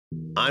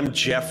I'm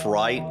Jeff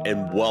Wright,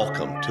 and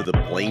welcome to the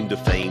Blame to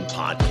Fame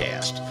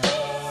podcast.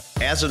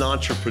 As an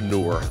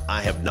entrepreneur,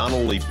 I have not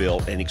only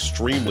built an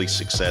extremely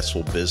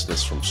successful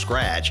business from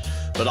scratch,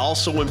 but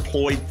also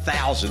employed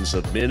thousands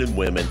of men and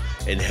women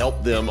and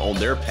helped them on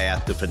their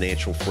path to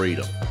financial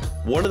freedom.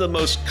 One of the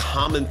most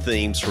common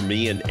themes for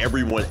me and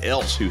everyone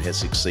else who has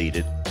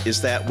succeeded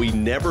is that we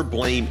never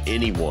blame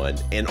anyone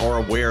and are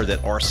aware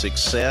that our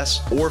success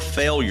or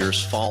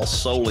failures fall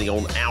solely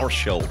on our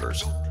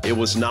shoulders. It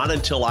was not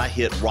until I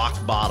hit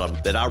rock bottom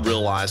that I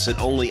realized that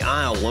only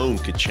I alone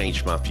could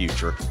change my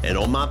future. And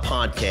on my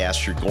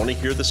podcast, you're going to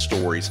hear the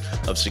stories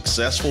of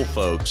successful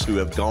folks who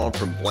have gone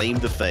from blame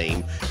to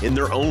fame in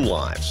their own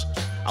lives.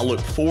 I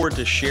look forward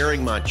to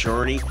sharing my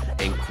journey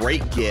and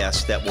great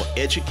guests that will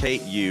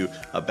educate you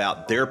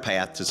about their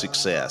path to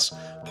success.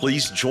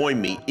 Please join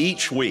me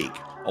each week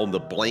on the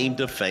Blame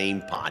to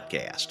Fame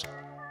podcast.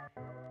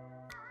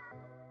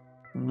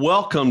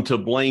 Welcome to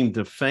Blame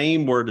to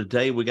Fame, where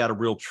today we got a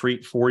real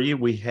treat for you.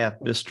 We have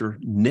Mr.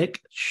 Nick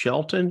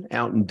Shelton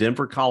out in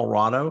Denver,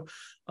 Colorado.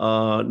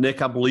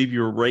 Nick, I believe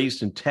you were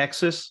raised in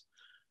Texas.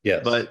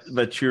 Yes,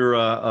 but you're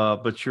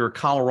a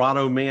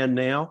Colorado man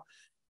now.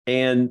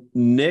 And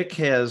Nick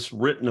has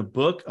written a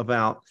book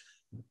about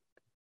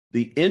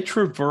the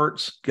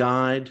Introverts'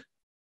 Guide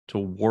to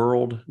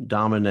World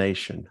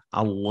Domination.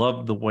 I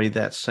love the way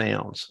that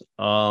sounds.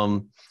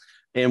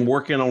 And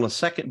working on a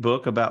second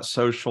book about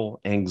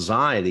social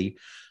anxiety.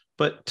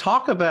 But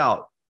talk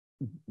about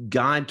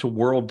Guide to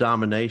World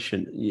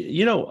Domination.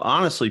 You know,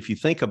 honestly, if you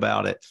think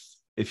about it,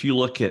 if you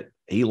look at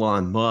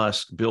Elon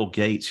Musk, Bill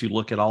Gates, you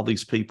look at all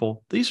these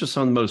people, these are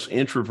some of the most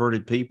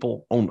introverted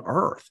people on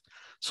earth.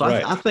 So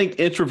right. I think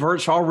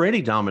introverts are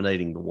already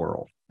dominating the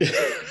world.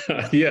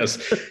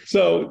 Yes,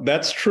 so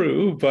that's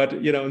true.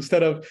 But, you know,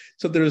 so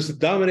there's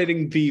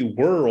dominating the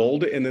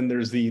world, and then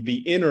there's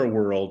the inner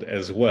world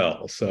as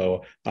well.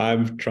 So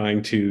I'm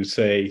trying to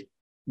say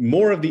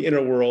more of the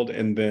inner world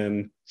and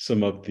then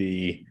some of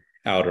the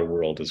outer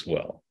world as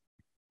well.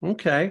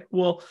 Okay.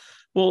 Well,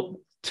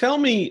 tell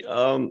me,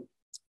 I'm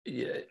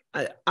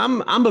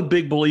a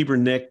big believer,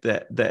 Nick,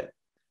 that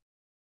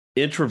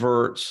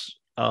introverts,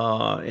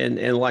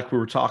 and like we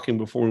were talking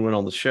before we went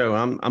on the show,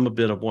 I'm a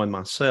bit of one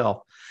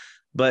myself,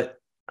 but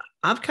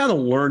I've kind of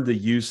learned to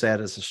use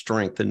that as a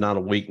strength and not a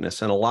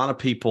weakness. And a lot of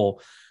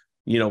people,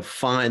 you know,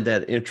 find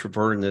that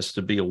introvertedness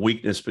to be a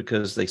weakness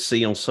because they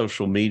see on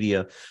social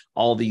media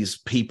all these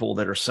people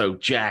that are so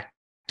jacked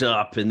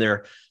up and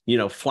they're, you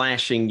know,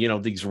 flashing, you know,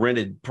 these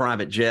rented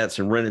private jets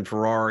and rented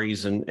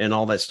Ferraris and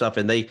all that stuff.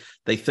 And they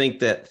think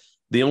that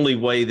the only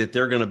way that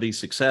they're going to be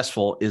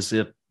successful is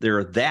if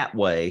they're that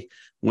way,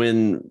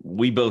 when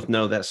we both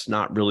know that's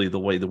not really the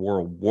way the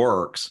world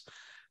works.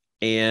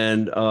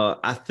 And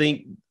I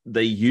think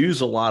they use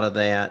a lot of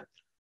that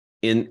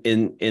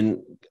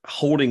in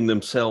holding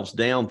themselves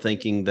down,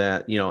 thinking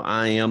that, you know,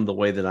 I am the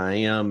way that I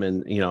am,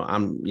 and, you know,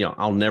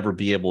 I'll never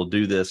be able to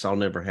do this. I'll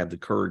never have the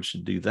courage to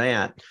do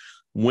that.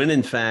 When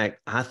in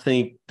fact, I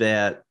think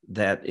that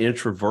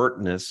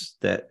introvertness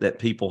that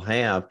people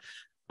have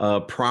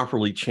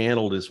properly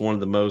channeled is one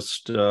of the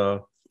most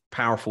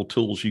powerful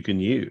tools you can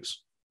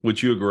use.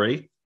 Would you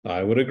agree?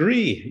 I would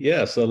agree.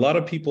 Yes, a lot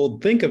of people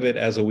think of it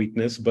as a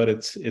weakness, but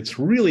it's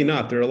really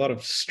not. There are a lot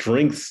of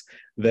strengths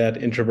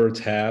that introverts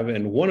have,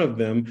 and one of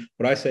them,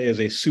 what I say is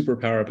a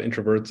superpower of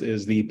introverts,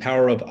 is the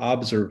power of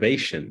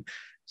observation.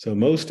 So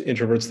most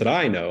introverts that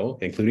I know,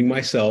 including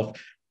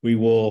myself, we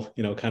will,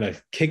 you know, kind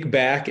of kick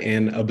back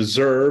and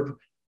observe,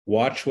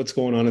 watch what's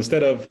going on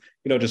instead of,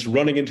 you know, just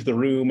running into the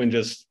room and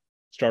just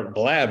start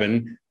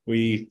blabbing.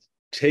 We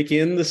take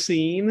in the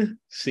scene,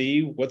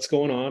 see what's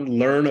going on,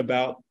 learn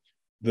about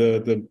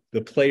the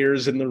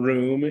players in the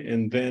room,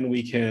 and then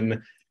we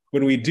can,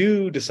 when we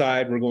do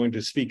decide we're going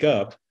to speak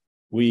up,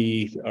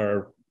 we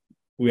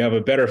have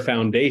a better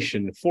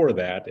foundation for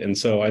that. And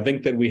so I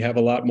think that we have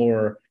a lot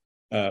more,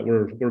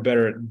 we're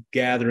better at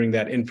gathering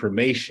that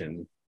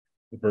information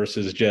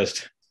versus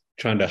just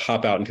trying to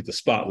hop out into the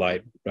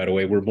spotlight right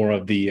away. We're more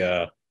of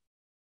the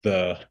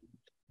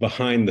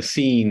behind the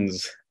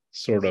scenes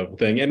sort of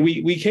thing. And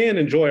we can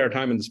enjoy our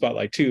time in the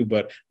spotlight too,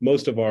 but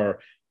most of our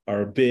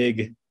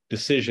big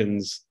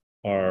decisions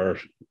are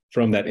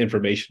from that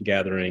information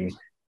gathering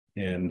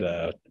and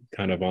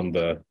kind of on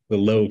the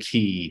low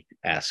key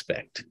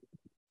aspect.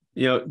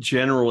 You know,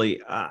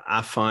 generally,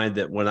 I find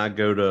that when I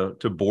go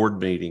to board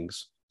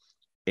meetings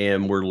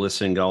and we're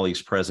listening to all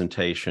these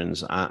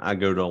presentations, I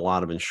go to a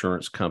lot of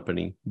insurance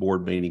company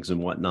board meetings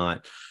and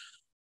whatnot.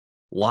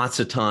 Lots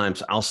of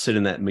times I'll sit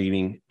in that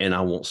meeting and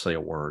I won't say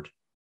a word.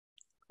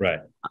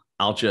 Right.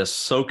 I'll just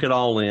soak it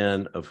all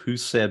in of who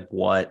said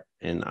what,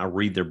 and I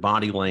read their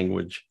body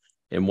language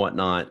and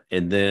whatnot.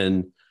 And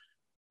then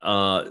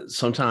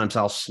sometimes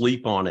I'll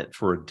sleep on it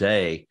for a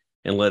day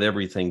and let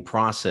everything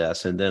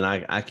process. And then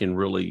I can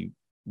really,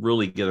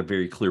 really get a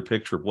very clear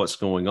picture of what's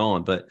going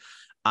on. But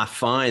I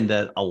find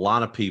that a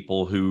lot of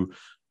people who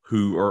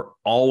are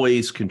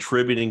always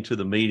contributing to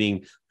the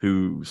meeting,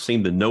 who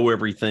seem to know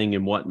everything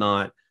and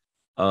whatnot,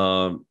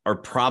 are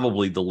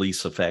probably the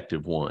least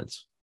effective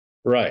ones.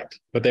 Right.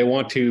 But they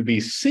want to be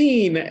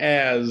seen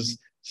as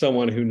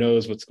someone who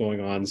knows what's going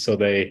on. So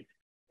they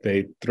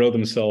throw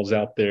themselves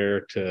out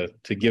there to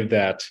give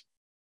that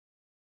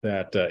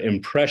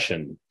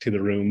impression to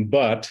the room.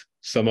 But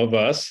some of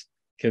us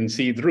can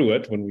see through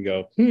it when we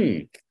go,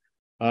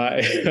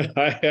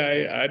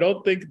 I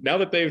don't think, now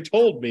that they've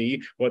told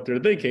me what they're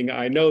thinking,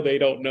 I know they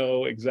don't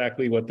know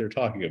exactly what they're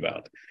talking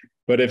about.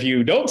 But if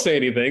you don't say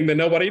anything, then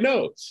nobody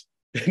knows.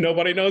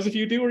 Nobody knows if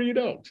you do or you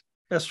don't.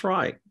 That's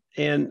right.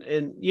 And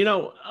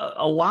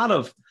a lot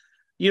of,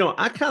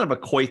 I kind of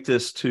equate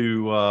this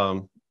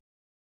to,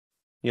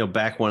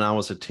 back when I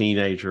was a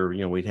teenager,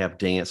 we'd have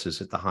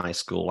dances at the high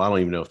school. I don't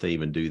even know if they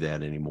even do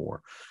that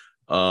anymore.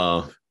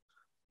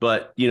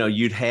 But,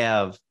 you'd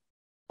have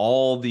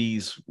all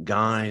these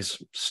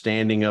guys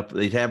standing up.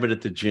 They'd have it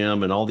at the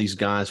gym, and all these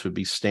guys would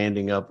be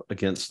standing up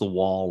against the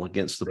wall,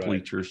 against the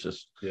bleachers,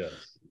 just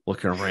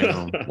looking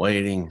around,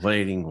 waiting.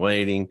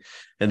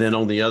 And then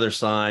on the other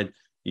side,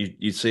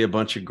 you'd see a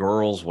bunch of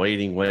girls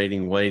waiting.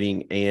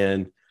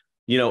 And,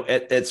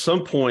 at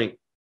some point,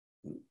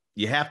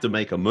 you have to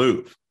make a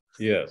move.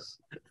 Yes.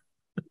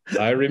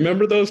 I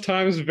remember those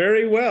times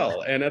very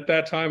well. And at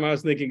that time, I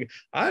was thinking,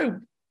 I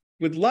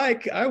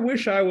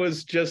wish I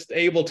was just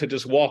able to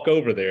just walk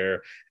over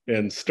there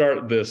and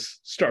start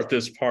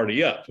this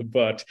party up.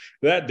 But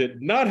that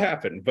did not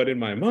happen. But in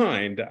my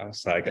mind, I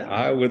was like,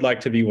 I would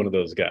like to be one of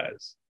those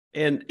guys.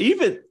 And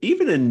even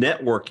in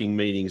networking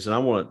meetings, and I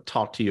want to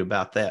talk to you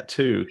about that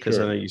too, because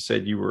I know you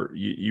said you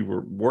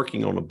were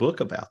working on a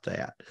book about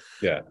that.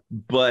 Yeah.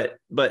 But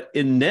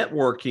in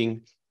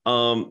networking,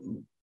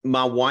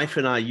 my wife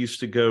and I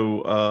used to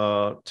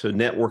go to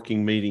networking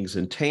meetings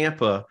in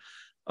Tampa.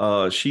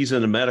 She's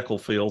in the medical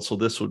field, so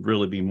this would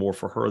really be more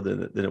for her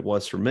than it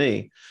was for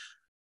me.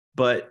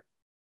 But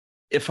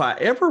if I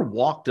ever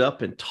walked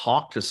up and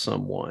talked to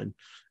someone,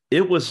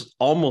 it was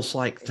almost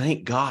like,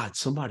 thank God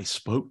somebody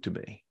spoke to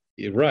me.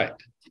 Right.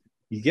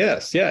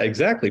 Yes. Yeah,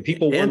 exactly.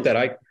 People want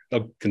that.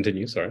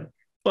 Continue. Sorry.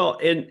 Well,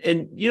 and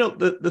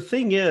the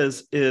thing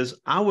is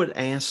I would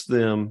ask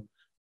them,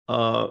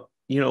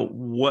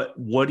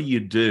 what do you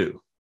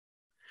do?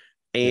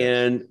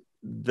 And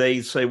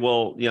they say,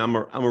 well, I'm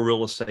a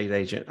real estate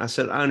agent. I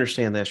said, I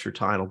understand that's your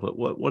title, but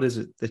what is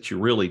it that you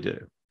really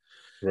do?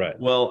 Right.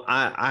 Well,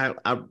 I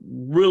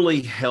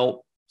really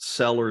help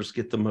sellers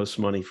get the most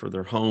money for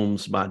their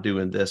homes by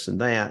doing this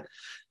and that.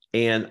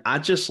 And I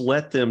just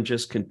let them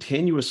just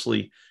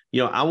continuously,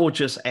 I will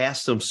just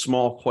ask them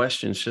small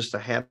questions just to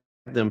have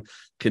them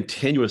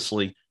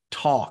continuously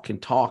talk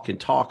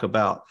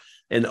about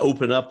and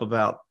open up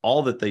about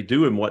all that they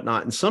do and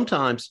whatnot. And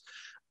sometimes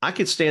I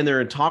could stand there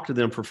and talk to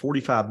them for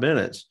 45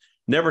 minutes,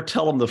 never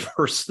tell them the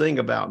first thing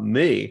about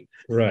me.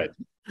 Right.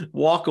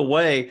 Walk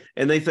away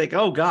and they think,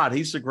 oh God,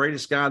 he's the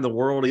greatest guy in the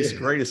world. He's the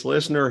greatest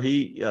listener.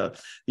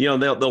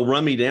 They'll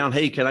run me down.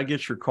 Hey, can I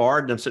get your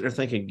card? And I'm sitting there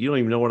thinking, you don't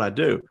even know what I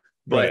do.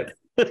 But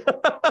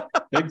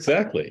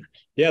Exactly.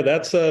 Yeah,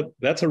 that's a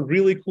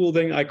really cool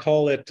thing. I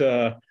call it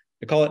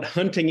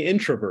hunting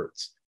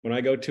introverts. When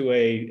I go to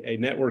a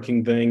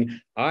networking thing,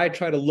 I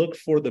try to look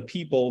for the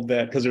people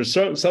that, because there's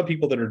some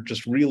people that are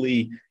just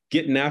really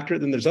getting after it.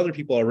 Then there's other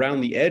people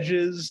around the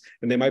edges,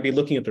 and they might be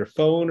looking at their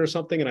phone or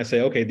something. And I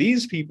say, okay,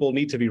 these people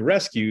need to be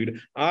rescued.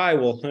 I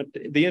will hunt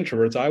the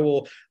introverts. I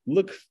will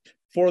look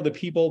for the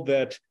people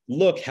that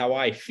look how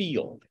I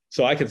feel,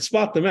 so I can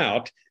spot them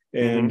out.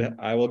 And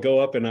I will go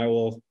up and I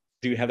will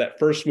have that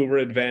first mover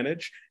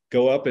advantage,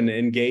 go up and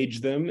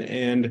engage them.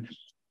 And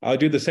I'll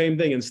do the same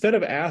thing. Instead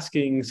of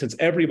asking, since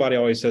everybody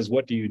always says,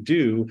 what do you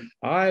do?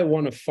 I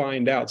want to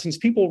find out, since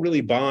people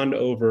really bond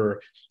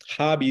over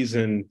hobbies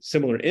and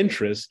similar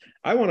interests,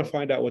 I want to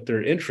find out what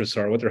their interests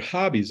are, what their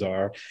hobbies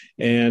are.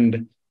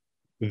 And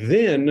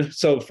then,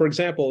 so for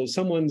example,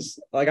 someone's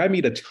like, I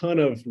meet a ton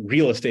of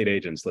real estate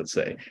agents, let's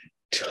say,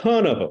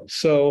 ton of them.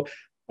 So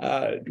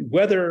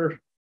whether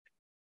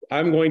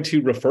I'm going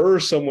to refer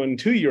someone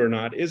to you or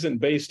not isn't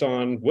based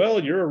on,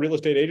 well, you're a real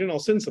estate agent, I'll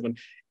send someone.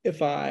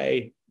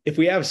 If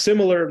we have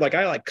similar, like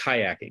I like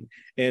kayaking,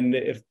 and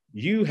if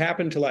you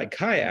happen to like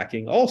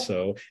kayaking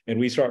also, and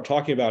we start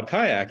talking about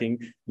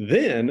kayaking,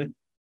 then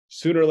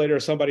sooner or later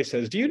somebody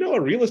says, do you know a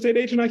real estate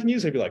agent I can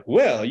use? I'd be like,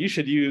 well, you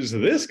should use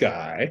this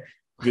guy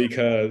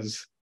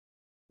because,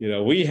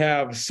 we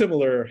have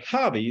similar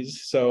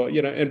hobbies. So,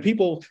 and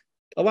people,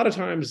 a lot of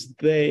times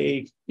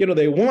they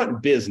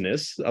want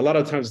business. A lot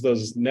of times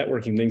those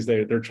networking things,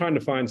 they're trying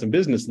to find some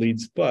business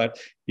leads, but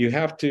you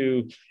have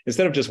to,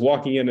 instead of just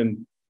walking in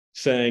and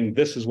saying,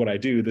 this is what I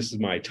do, this is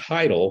my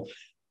title,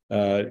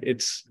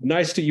 it's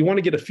nice you want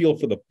to get a feel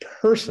for the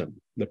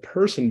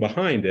person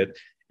behind it.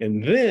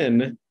 And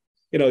then,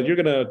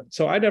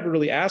 so I never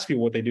really ask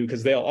people what they do,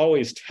 because they'll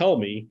always tell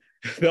me,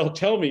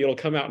 it'll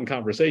come out in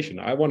conversation.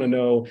 I want to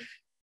know,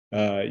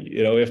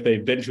 if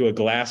they've been to a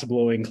glass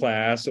blowing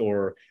class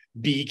or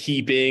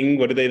beekeeping.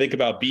 What do they think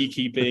about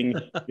beekeeping?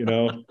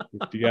 Do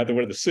you have to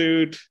wear the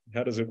suit?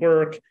 How does it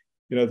work?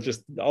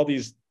 Just all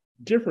these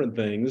different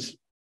things.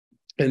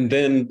 And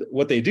then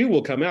what they do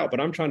will come out,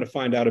 but I'm trying to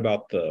find out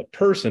about the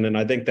person. And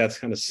I think that's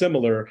kind of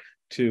similar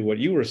to what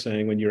you were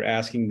saying, when you're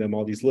asking them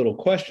all these little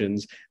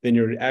questions, then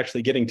you're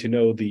actually getting to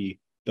know the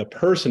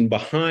person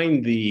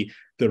behind the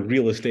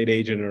real estate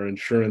agent or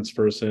insurance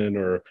person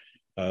or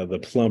the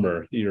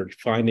plumber. You're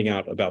finding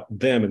out about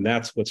them, and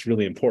that's what's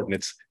really important.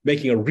 It's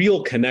making a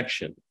real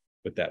connection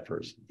with that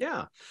person.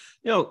 Yeah.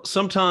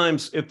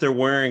 Sometimes if they're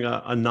wearing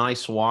a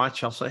nice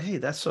watch, I'll say, hey,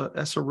 that's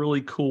a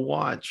really cool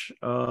watch.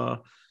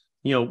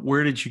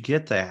 Where did you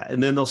get that?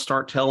 And then they'll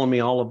start telling me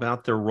all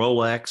about their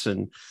Rolex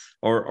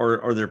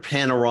or their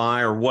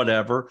Panerai or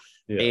whatever.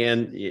 Yeah.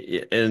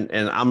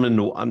 And I'm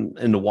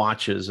into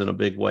watches in a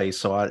big way.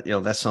 So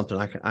that's something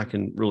I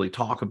can really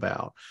talk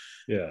about.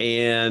 Yeah.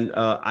 And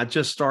I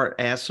just start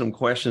asking them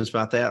questions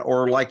about that.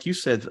 Or like you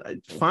said,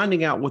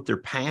 finding out what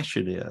their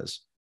passion is.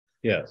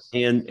 Yes.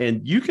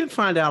 And you can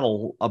find out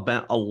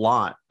a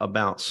lot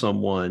about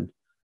someone,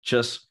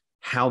 just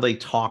how they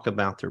talk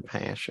about their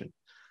passion.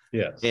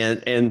 Yes.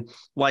 And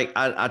like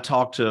I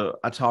talked to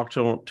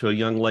a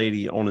young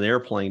lady on an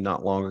airplane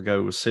not long ago,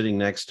 who was sitting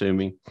next to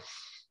me,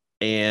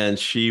 and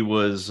she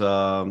was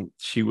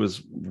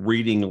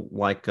reading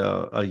like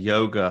a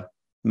yoga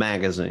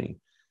magazine.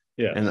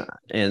 Yeah.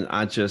 And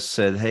I just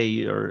said, hey,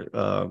 you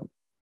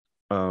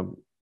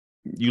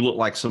look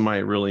like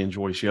somebody that really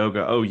enjoys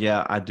yoga. Oh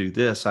yeah, I do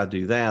this, I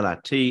do that, I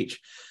teach.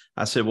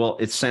 I said, well,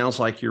 it sounds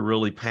like you're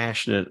really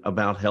passionate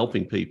about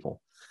helping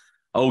people.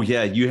 Oh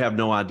yeah, you have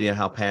no idea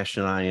how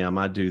passionate I am.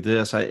 I do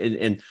this.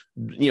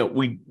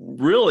 We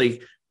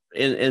really,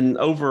 in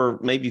over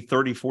maybe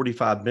 30,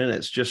 45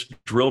 minutes, just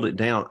drilled it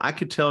down. I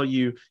could tell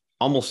you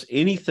almost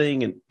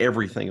anything and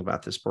everything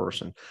about this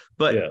person.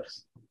 But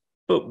yes.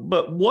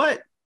 But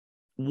what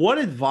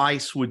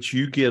advice would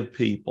you give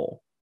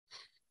people?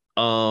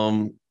 They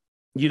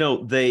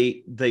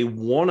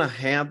want to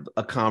have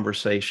a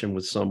conversation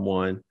with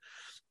someone,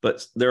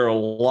 but there are a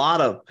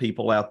lot of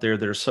people out there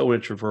that are so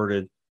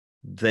introverted,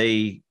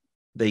 they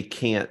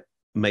can't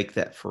make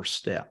that first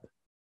step.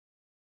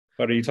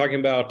 But are you talking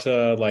about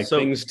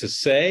things to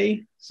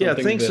say? Yeah,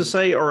 things to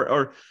say,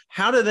 or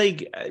how do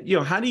they,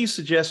 how do you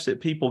suggest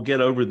that people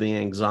get over the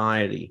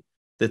anxiety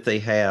that they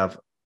have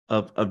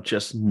of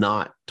just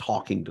not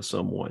talking to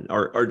someone,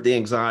 or the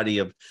anxiety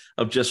of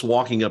just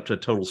walking up to a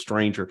total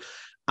stranger?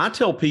 I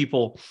tell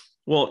people,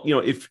 well,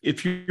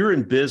 if you're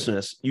in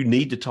business, you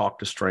need to talk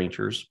to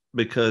strangers,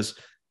 because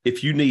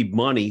if you need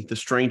money, the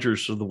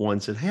strangers are the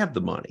ones that have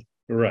the money.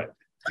 Right.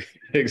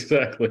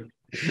 Exactly.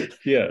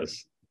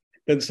 Yes.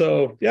 And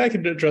so, I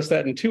can address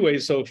that in two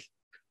ways. So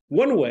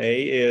one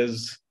way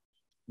is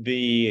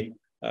a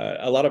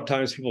lot of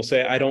times people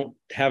say, I don't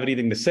have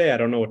anything to say. I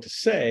don't know what to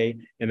say.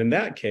 And in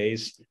that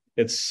case,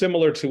 it's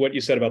similar to what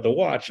you said about the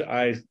watch.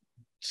 I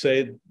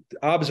say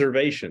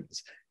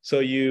observations.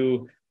 So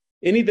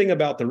anything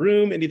about the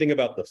room, anything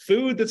about the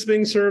food that's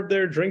being served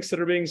there, drinks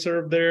that are being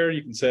served there.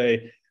 You can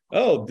say,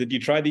 oh, did you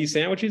try these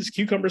sandwiches,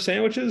 cucumber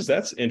sandwiches?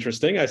 That's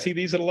interesting. I see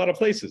these at a lot of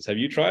places. Have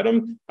you tried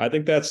them? I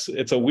think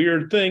it's a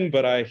weird thing,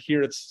 but I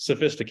hear it's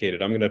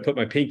sophisticated. I'm going to put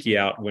my pinky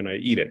out when I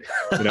eat it.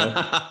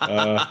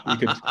 You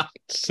could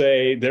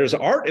say there's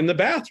art in the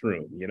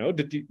bathroom.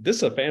 This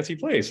is a fancy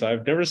place.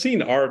 I've never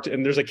seen art,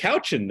 and there's a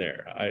couch in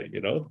there.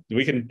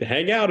 We can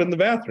hang out in the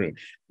bathroom.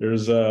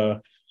 There's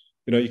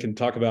you can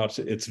talk about,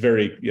 it's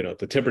very,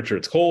 the temperature,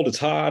 it's cold, it's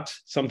hot,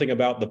 something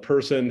about the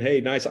person.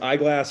 Hey, nice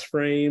eyeglass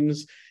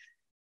frames.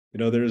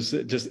 There's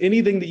just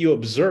anything that you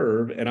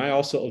observe. And I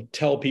also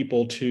tell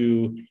people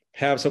to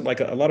have something,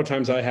 like a lot of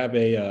times I have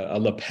a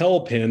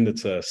lapel pin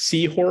that's a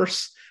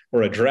seahorse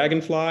or a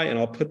dragonfly, and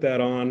I'll put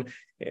that on.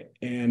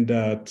 And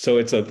so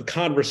it's a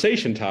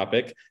conversation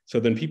topic. So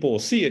then people will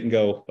see it and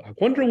go, I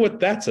wonder what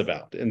that's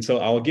about. And so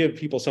I'll give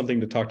people something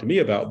to talk to me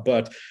about.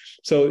 But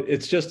so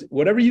it's just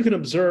whatever you can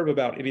observe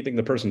about anything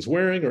the person's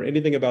wearing or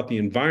anything about the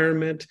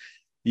environment,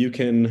 you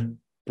can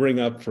bring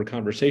up for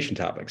conversation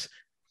topics.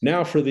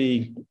 Now for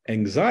the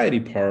anxiety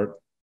part,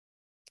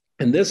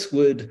 and this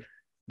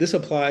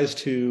applies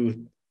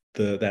to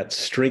that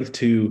strength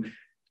to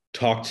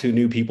talk to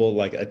new people,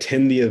 like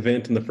attend the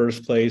event in the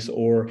first place,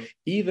 or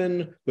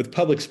even with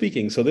public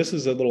speaking. So this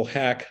is a little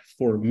hack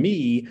for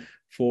me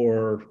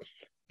for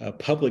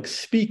public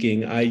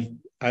speaking. I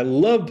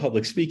love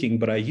public speaking,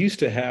 but I used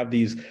to have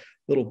these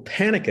little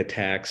panic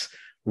attacks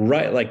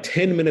right like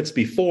 10 minutes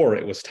before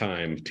it was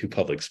time to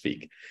public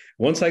speak.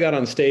 Once I got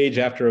on stage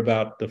after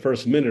about the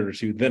first minute or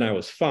two, then I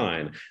was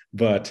fine.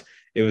 But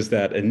it was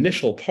that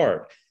initial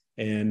part.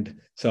 And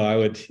so I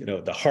would,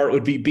 the heart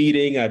would be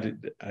beating.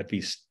 I'd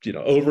be,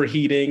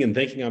 overheating and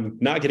thinking I'm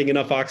not getting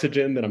enough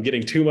oxygen, that I'm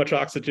getting too much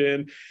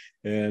oxygen.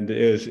 And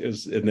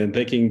and then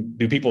thinking,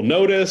 do people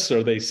notice?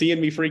 Are they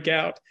seeing me freak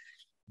out?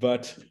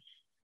 But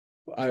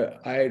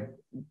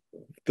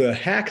the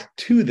hack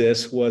to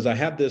this was, I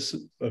have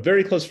a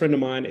very close friend of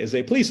mine is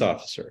a police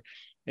officer.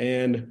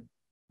 And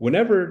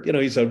whenever,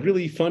 he's a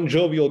really fun,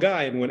 jovial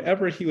guy. And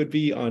whenever he would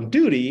be on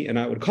duty and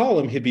I would call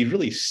him, he'd be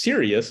really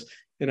serious.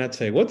 And I'd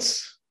say,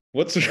 what's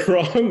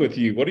wrong with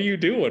you? What are you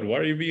doing? Why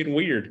are you being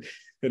weird?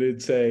 And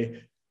it'd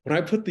say, when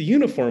I put the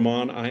uniform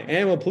on, I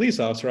am a police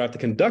officer. I have to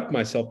conduct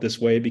myself this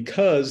way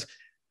because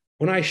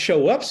when I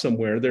show up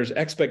somewhere, there's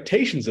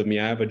expectations of me.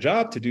 I have a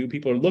job to do.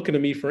 People are looking to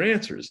me for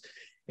answers.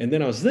 And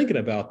then I was thinking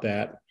about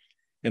that.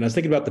 And I was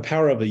thinking about the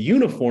power of the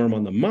uniform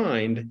on the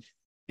mind.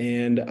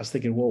 And I was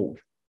thinking, whoa,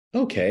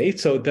 okay.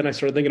 So then I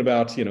started thinking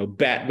about,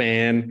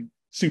 Batman,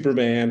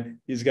 Superman,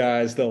 these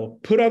guys, they'll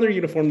put on their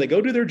uniform, they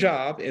go do their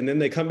job, and then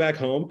they come back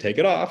home, take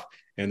it off,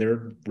 and they're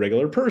a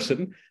regular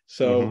person.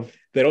 So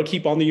they don't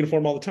keep on the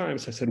uniform all the time.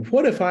 So I said,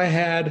 what if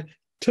I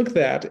took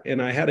that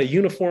and I had a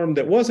uniform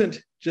that wasn't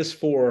just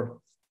for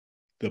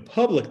the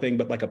public thing,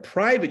 but like a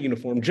private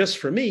uniform just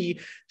for me.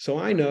 So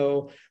I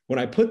know when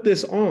I put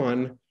this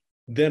on,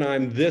 then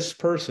I'm this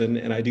person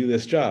and I do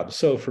this job.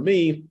 So for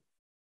me,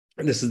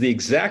 and this is the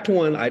exact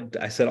one,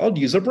 I said, I'll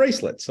use a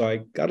bracelet. So I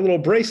got a little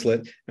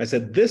bracelet. I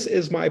said, this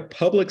is my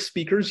public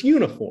speaker's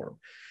uniform.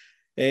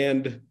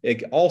 And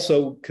it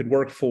also could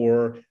work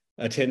for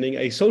attending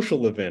a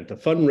social event, a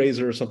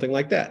fundraiser or something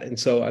like that. And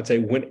so I'd say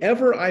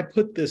whenever I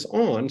put this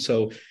on,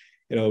 so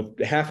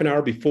half an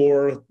hour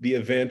before the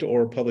event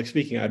or public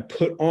speaking, I'd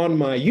put on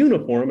my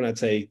uniform and I'd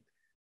say,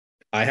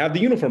 I have the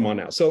uniform on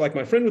now. So like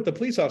my friend with the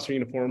police officer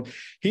uniform,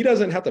 he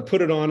doesn't have to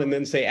put it on and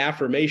then say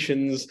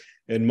affirmations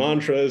and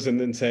mantras and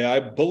then say, I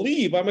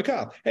believe I'm a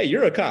cop. Hey,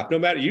 you're a cop. No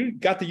matter, you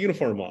got the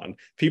uniform on.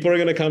 People are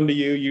going to come to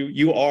you.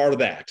 You are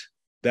that.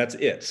 That's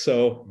it.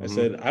 So I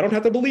said, I don't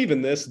have to believe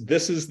in this.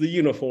 This is the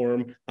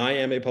uniform. I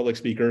am a public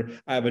speaker.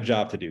 I have a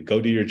job to do.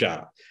 Go do your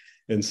job.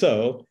 And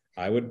so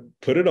I would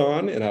put it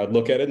on and I would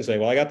look at it and say,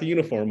 well, I got the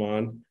uniform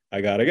on.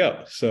 I got to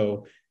go.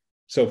 So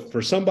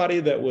for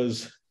somebody that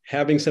was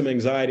having some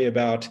anxiety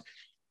about,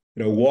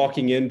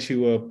 walking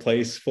into a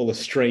place full of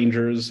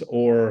strangers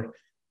or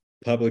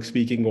public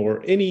speaking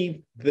or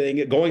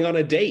anything, going on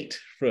a date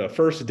for a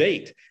first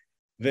date,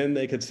 then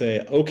they could say,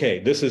 okay,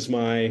 this is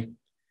my,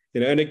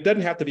 and it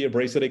doesn't have to be a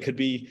bracelet. It could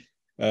be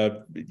a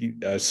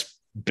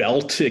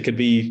belt. It could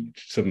be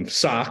some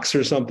socks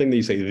or something that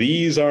you say,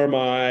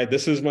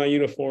 this is my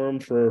uniform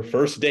for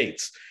first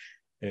dates.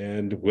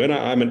 And when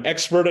I'm an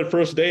expert at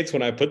first dates,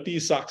 when I put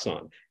these socks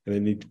on, and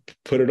then you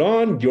put it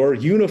on, your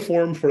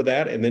uniform for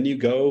that, and then you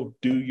go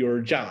do your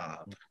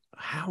job.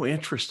 How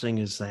interesting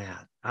is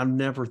that? I've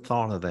never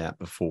thought of that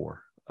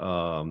before.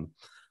 Having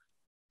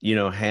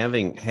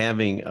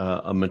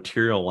a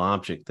material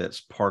object that's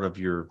part of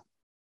your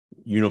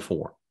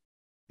uniform.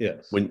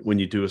 Yes. When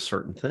you do a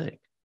certain thing.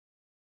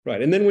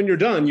 Right. And then when you're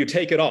done, you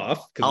take it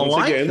off. I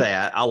like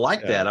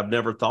that. I've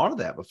never thought of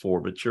that before,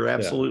 but you're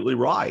absolutely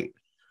right.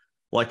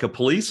 Like a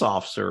police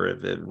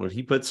officer, when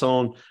he puts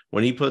on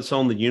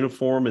the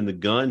uniform and the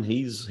gun,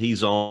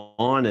 he's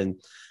on.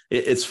 And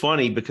it's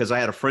funny because I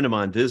had a friend of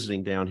mine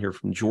visiting down here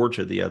from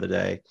Georgia the other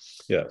day.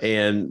 Yeah.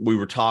 And we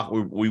were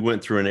talking, we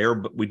went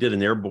through we did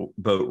an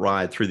airboat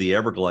ride through the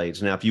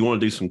Everglades. Now, if you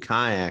want to do some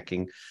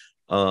kayaking,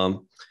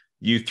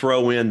 you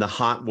throw in the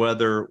hot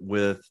weather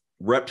with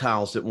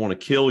reptiles that want to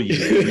kill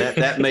you. And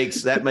that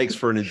makes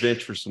for an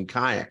adventuresome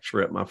kayak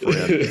trip, my friend.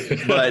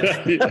 But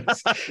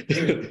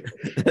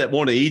that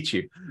want to eat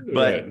you.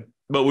 But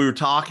we were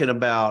talking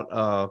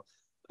about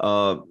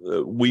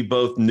we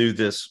both knew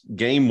this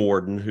game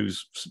warden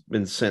who's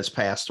been since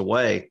passed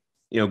away,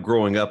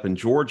 growing up in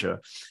Georgia.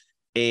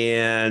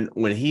 And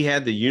when he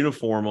had the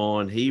uniform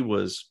on, he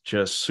was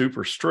just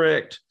super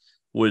strict.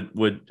 Would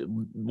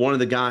one of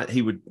the guys,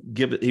 he would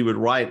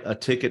write a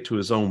ticket to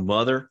his own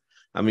mother.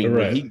 I mean,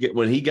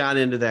 when he got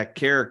into that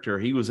character,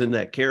 he was in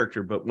that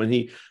character. But when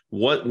he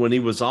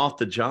was off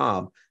the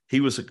job, he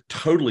was a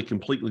totally,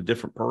 completely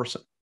different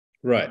person.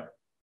 Right.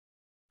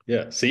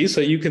 Yeah. See, so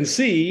you can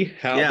see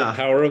how the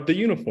power of the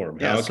uniform,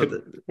 how it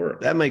could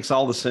work. That makes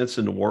all the sense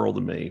in the world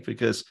to me,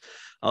 because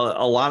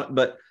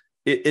but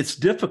it's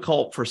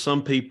difficult for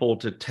some people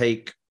to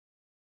take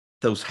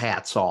those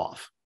hats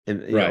off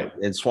and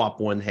and swap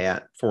one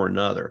hat for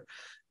another.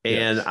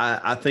 And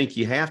I think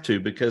you have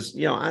to, because,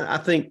 I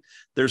think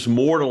there's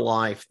more to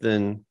life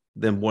than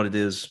what it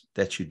is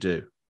that you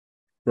do.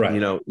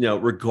 Right.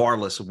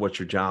 Regardless of what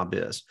your job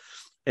is.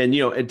 And,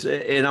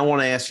 and I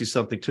want to ask you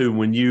something too.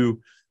 When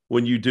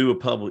you do a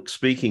public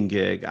speaking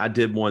gig, I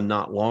did one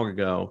not long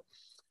ago.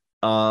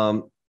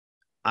 I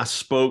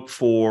spoke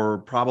for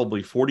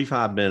probably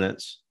 45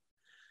 minutes,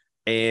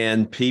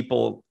 and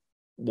people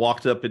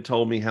walked up and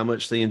told me how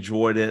much they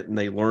enjoyed it and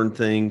they learned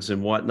things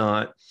and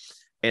whatnot.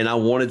 And I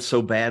wanted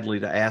so badly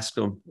to ask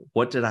them,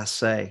 what did I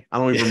say? I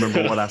don't even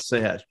remember what I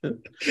said.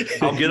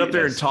 I'll get up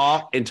there and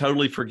talk and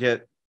totally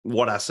forget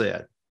what I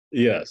said.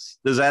 Yes.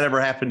 Does that ever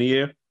happen to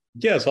you?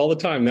 Yes, all the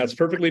time. That's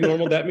perfectly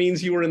normal. That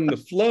means you were in the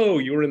flow,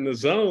 you were in the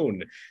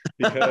zone,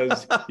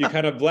 because you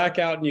kind of black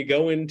out and you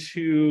go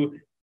into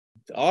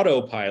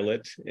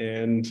autopilot,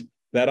 and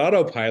that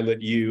autopilot,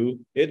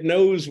 it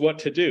knows what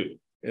to do.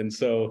 And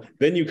so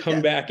then you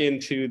come back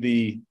into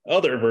the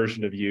other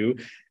version of you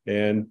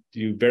and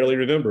you barely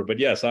remember. But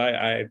yes,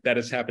 I that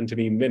has happened to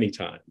me many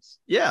times.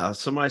 Yeah.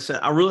 Somebody said,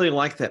 I really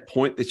like that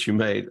point that you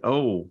made.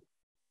 Oh,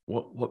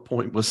 what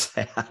point was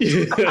that?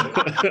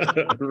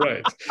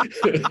 Right.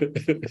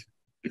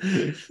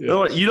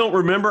 You don't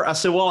remember? I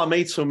said, well, I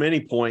made so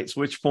many points.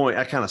 Which point?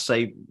 I kind of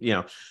say,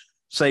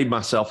 saved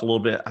myself a little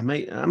bit. I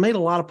made a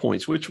lot of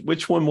points.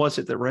 Which one was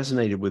it that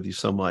resonated with you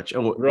so much?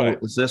 Oh,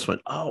 it was this one.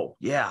 Oh,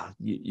 yeah,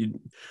 you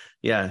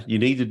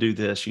need to do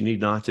this. You need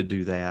not to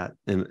do that,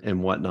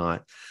 and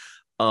whatnot.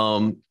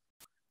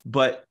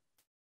 But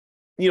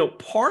I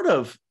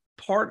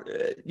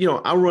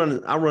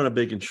run a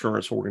big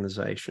insurance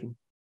organization.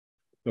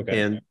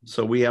 Okay. And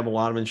so we have a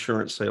lot of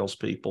insurance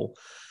salespeople.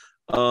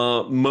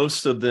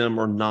 Most of them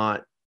are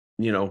not,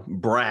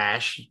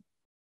 brash.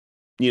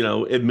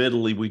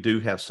 Admittedly, we do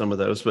have some of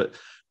those, but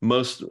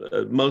most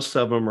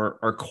of them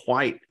are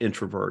quite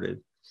introverted.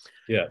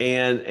 Yeah.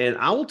 And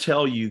I will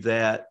tell you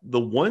that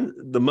the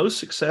most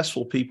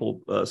successful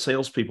people,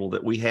 salespeople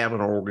that we have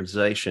in our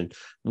organization,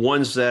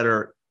 ones that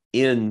are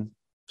in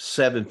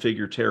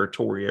 7-figure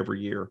territory every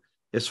year,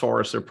 as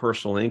far as their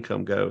personal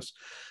income goes,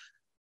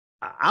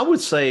 I would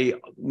say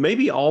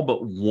maybe all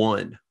but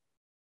one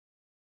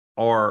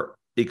are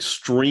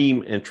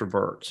extreme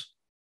introverts.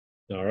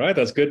 All right.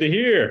 That's good to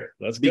hear.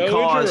 Let's go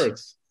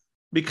introverts.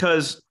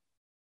 Because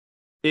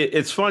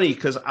it's funny,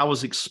 because I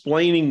was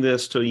explaining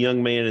this to a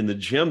young man in the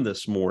gym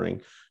this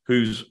morning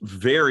who's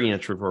very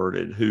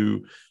introverted,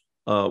 who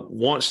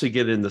wants to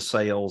get into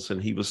sales.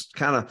 And he was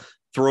kind of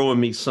throwing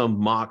me some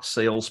mock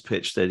sales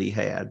pitch that he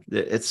had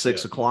at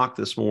 6 o'clock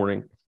this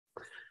morning.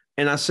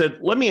 And I said,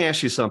 let me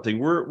ask you something.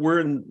 We're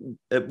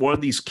at one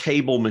of these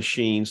cable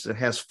machines that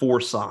has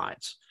 4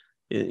 sides.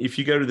 If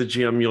you go to the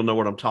gym, you'll know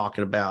what I'm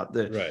talking about.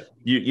 Right.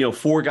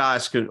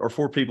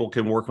 4 people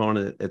can work on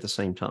it at the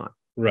same time.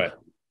 Right.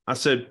 I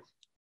said,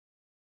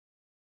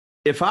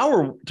 if I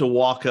were to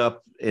walk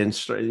up and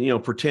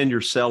pretend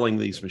you're selling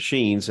these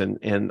machines,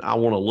 and I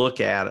want to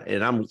look at it,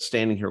 and I'm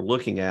standing here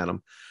looking at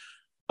them,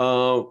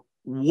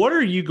 what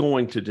are you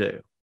going to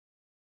do?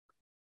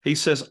 He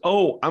says,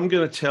 oh, I'm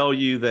going to tell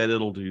you that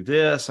it'll do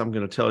this. I'm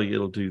going to tell you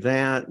it'll do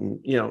that.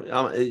 And,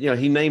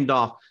 he named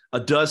off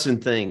a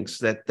dozen things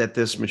that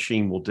this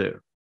machine will do.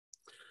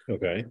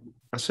 Okay.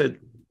 I said,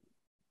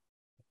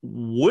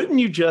 wouldn't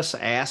you just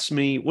ask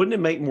me? Wouldn't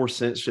it make more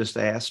sense just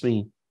to ask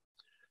me,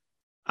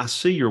 I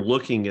see you're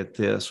looking at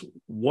this.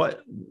 What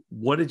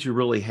did you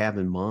really have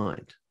in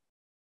mind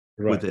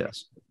with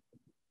this?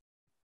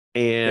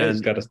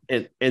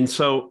 And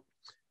so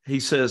he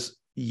says,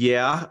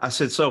 yeah. I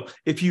said, so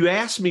if you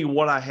asked me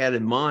what I had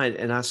in mind,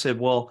 and I said,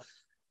 well,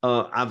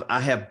 I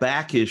have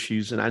back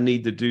issues and I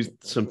need to do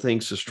some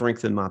things to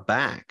strengthen my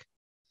back,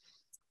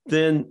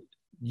 then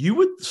you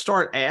would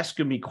start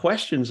asking me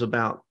questions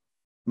about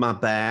my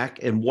back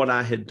and what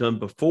I had done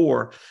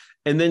before,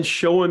 and then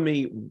showing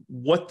me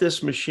what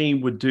this machine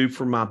would do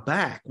for my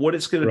back. What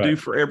it's going to do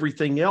for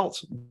everything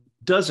else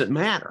doesn't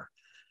matter.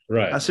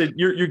 Right. I said,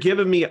 you're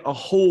giving me a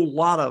whole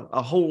lot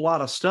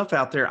of stuff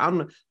out there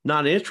I'm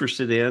not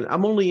interested in.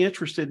 I'm only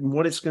interested in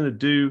what it's going to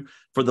do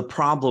for the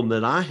problem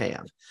that I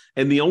have.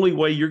 And the only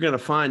way you're going to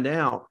find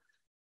out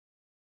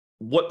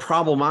what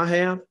problem I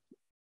have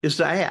is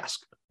to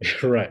ask.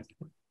 Right.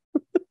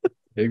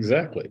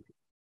 Exactly.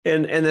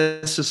 And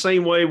it's the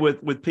same way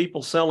with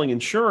people selling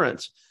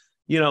insurance.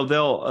 They'll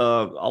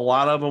a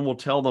lot of them will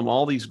tell them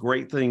all these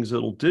great things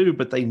it'll do,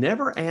 but they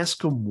never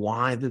ask them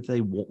why they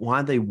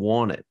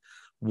want it,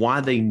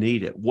 why they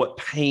need it, what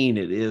pain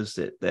it is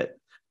that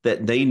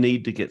they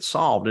need to get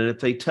solved. And if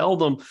they tell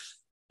them,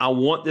 I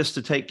want this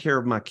to take care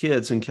of my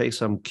kids in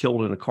case I'm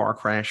killed in a car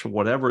crash or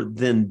whatever,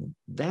 then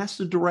that's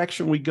the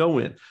direction we go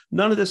in.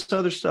 None of this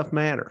other stuff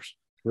matters.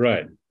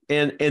 Right.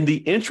 And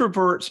the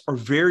introverts are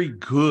very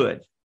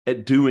good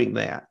at doing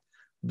that.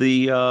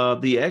 The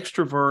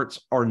extroverts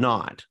are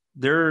not.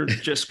 They're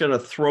just going to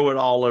throw it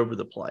all over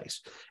the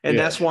place. And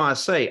that's why I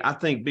say, I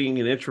think being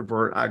an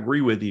introvert, I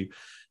agree with you,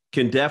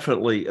 can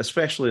definitely,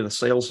 especially in a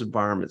sales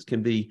environment,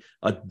 can be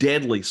a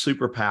deadly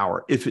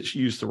superpower if it's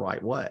used the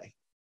right way.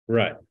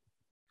 Right.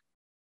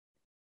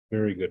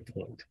 Very good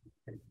point.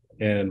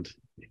 And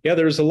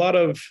there's a lot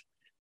of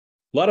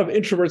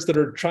introverts that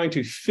are trying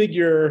to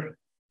figure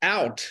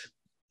out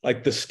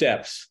like the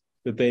steps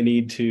that they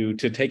need to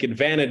take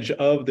advantage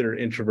of their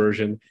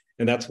introversion.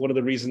 And that's one of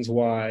the reasons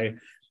why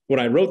when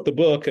I wrote the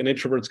book, An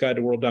Introvert's Guide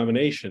to World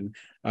Domination,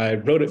 I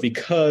wrote it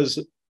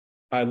because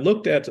I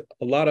looked at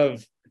a lot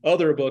of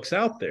other books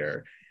out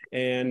there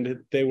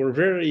and they were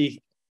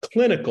very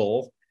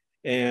clinical.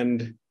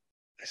 And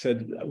I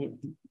said,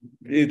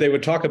 they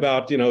would talk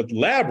about,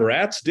 lab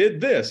rats did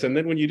this. And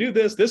then when you do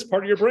this, this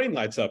part of your brain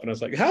lights up. And I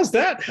was like, how's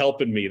that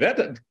helping me?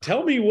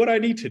 Tell me what I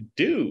need to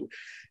do.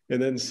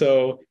 And then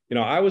so,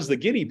 I was the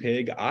guinea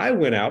pig. I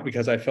went out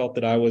because I felt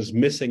that I was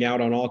missing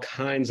out on all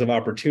kinds of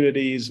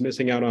opportunities,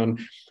 missing out on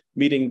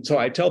meeting. So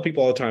I tell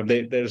people all the time,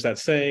 there's that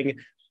saying,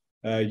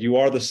 you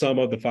are the sum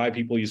of the 5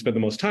 people you spend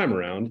the most time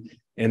around.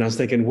 And I was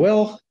thinking,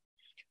 well,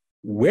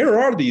 where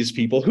are these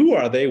people? Who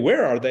are they?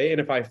 Where are they?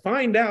 And if I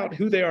find out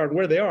who they are and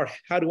where they are,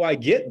 how do I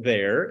get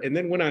there? And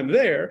then when I'm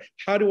there,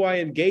 how do I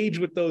engage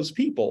with those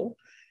people?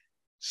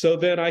 So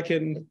then I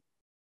can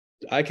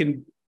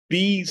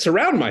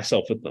surround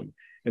myself with them.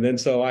 And then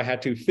so I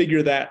had to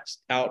figure that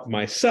out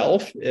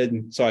myself.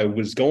 And so I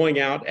was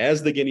going out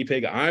as the guinea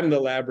pig. I'm the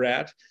lab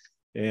rat.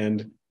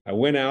 And I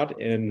went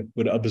out and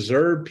would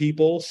observe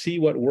people, see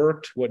what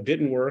worked, what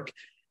didn't work.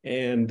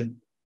 And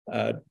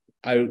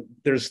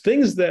there's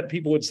things that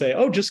people would say,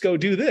 oh, just go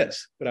do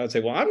this. But I would say,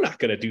 well, I'm not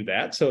going to do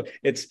that. So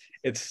it's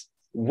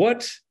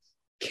what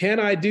can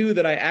I do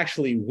that I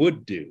actually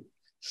would do?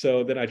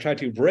 So that I try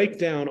to break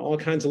down all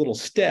kinds of little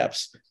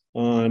steps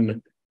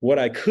on what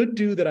I could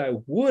do that I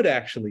would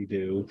actually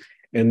do,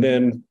 and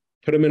then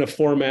put them in a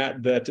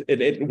format that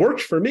it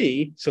worked for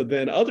me. So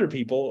then other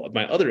people,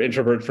 my other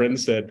introvert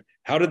friends said,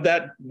 how did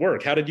that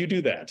work? How did you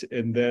do that?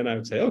 And then I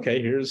would say,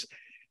 okay, here's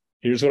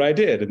what I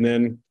did.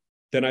 And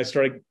then I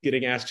started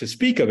getting asked to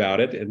speak about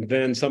it. And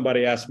then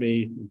somebody asked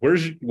me,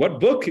 what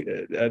book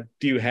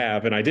do you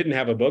have? And I didn't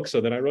have a book. So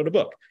then I wrote a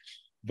book.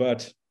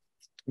 But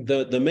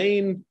the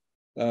main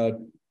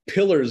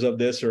pillars of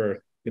this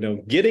are,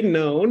 getting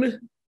known,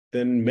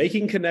 then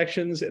making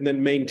connections, and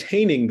then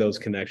maintaining those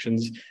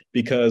connections,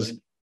 because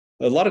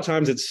a lot of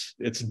times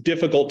it's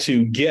difficult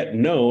to get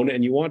known,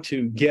 and you want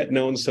to get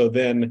known. So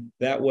then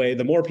that way,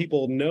 the more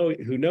people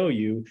who know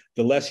you,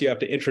 the less you have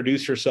to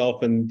introduce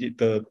yourself, and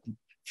the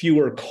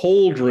fewer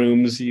cold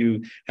rooms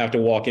you have to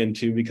walk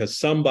into, because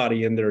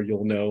somebody in there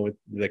you'll know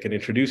that can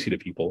introduce you to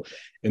people.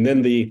 And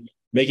then the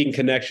making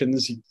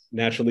connections,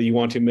 naturally you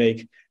want to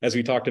make, as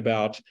we talked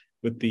about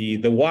with the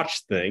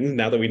watch thing,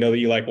 now that we know that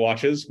you like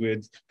watches,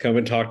 we'd come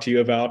and talk to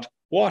you about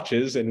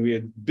watches, and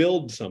we'd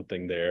build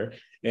something there.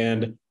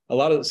 And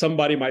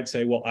somebody might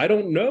say, well, I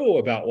don't know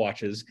about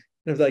watches.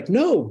 And I was like,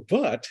 no,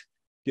 but,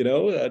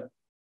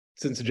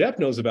 since Jeff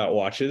knows about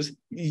watches,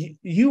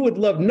 you would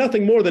love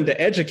nothing more than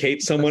to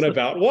educate someone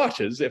about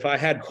watches. If I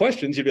had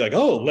questions, you'd be like,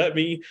 oh, let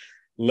me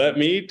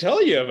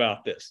tell you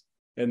about this.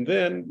 And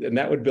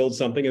that would build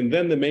something. And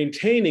then the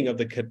maintaining of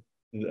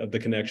the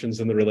connections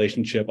and the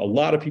relationship. A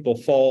lot of people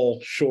fall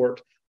short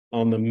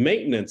on the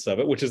maintenance of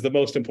it, which is the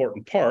most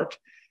important part.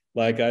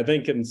 Like, I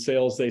think in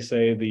sales, they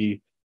say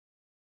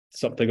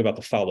something about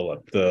the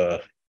follow-up,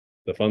 the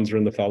funds are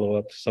in the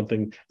follow-up,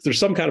 something. There's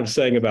some kind of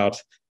saying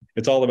about,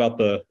 it's all about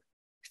the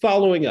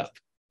following up,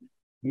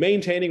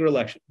 maintaining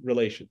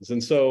relations.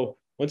 And so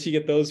once you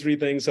get those three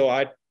things, so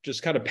I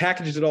just kind of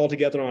packaged it all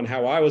together on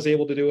how I was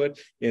able to do it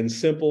in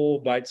simple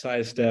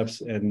bite-sized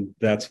steps. And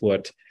that's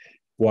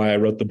why I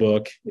wrote the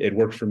book. It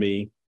worked for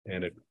me,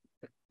 and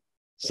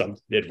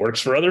it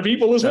works for other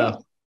people as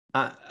well.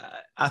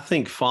 I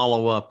think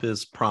follow-up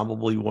is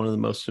probably one of the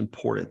most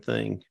important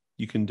thing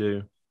you can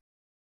do.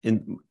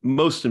 And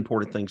most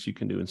important things you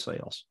can do in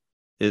sales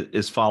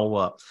is follow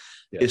up.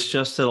 Yes. It's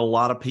just that a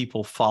lot of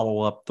people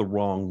follow up the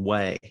wrong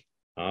way.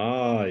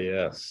 Ah,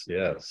 yes.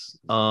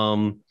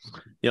 I'm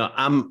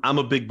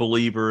a big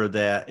believer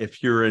that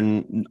if you're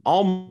in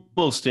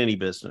almost any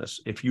business,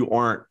 if you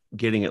aren't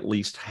getting at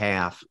least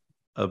half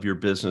of your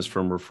business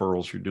from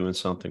referrals, you're doing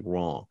something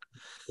wrong.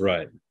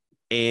 Right.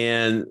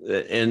 And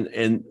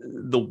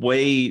the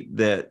way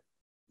the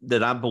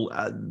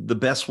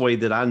best way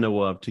that I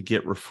know of to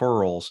get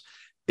referrals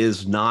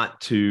is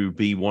not to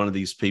be one of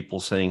these people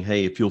saying,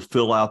 hey, if you'll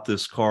fill out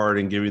this card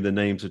and give me the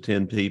names of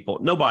 10 people.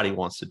 Nobody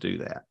wants to do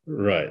that.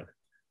 Right.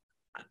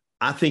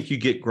 I think you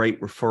get great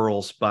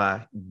referrals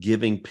by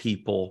giving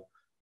people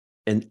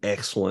an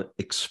excellent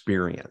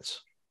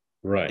experience.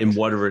 Right. In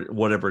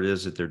whatever it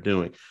is that they're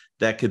doing.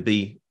 That could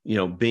be,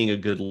 being a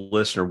good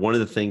listener. One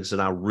of the things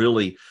that I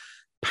really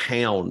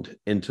pound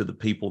into the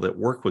people that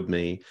work with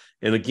me,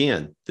 and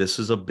again, this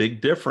is a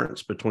big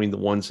difference between the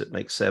ones that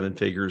make seven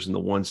figures and the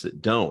ones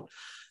that don't.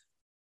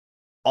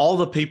 All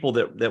the people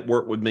that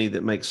work with me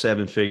that make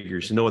seven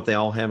figures, you know what they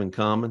all have in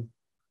common?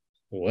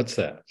 What's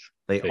that?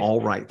 They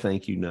all write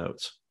thank you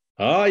notes.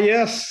 Ah,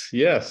 yes,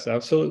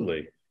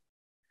 absolutely.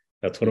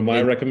 That's one of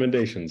my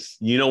recommendations.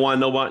 You know why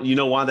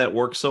that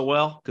works so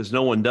well? Because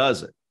no one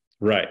does it.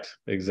 Right,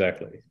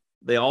 exactly.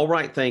 They all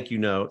write thank you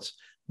notes.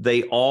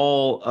 They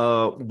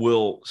all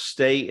will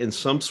stay in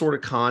some sort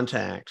of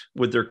contact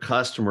with their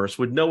customers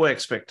with no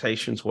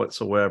expectations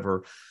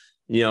whatsoever.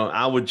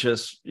 I would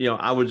just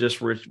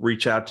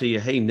reach out to you.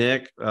 Hey,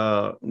 Nick,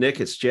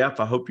 it's Jeff.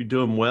 I hope you're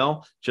doing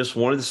well. Just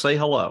wanted to say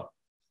hello.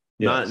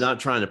 Yes. Not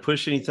trying to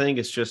push anything.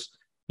 It's just,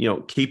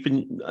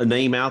 keeping a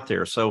name out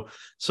there. So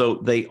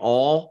they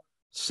all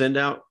send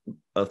out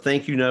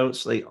thank you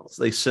notes.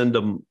 They send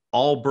them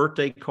all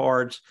birthday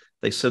cards.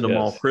 They send them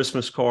all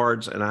Christmas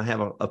cards. And I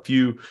have a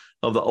few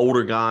of the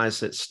older guys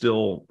that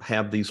still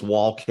have these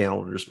wall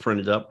calendars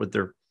printed up with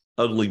their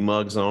ugly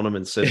mugs on them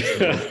and send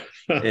them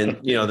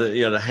and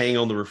to hang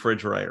on the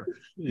refrigerator.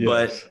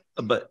 Yes.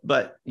 But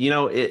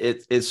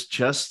it's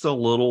just the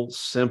little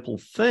simple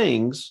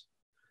things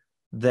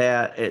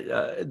that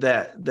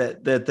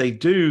they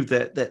do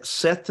that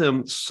set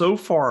them so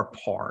far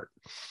apart.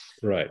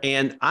 Right.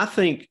 And I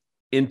think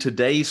in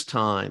today's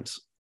times,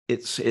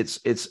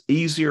 it's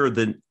easier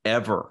than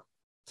ever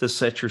to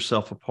set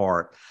yourself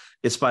apart.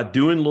 It's by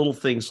doing little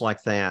things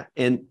like that.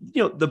 And,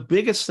 the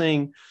biggest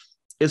thing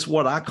is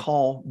what I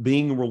call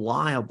being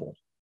reliable.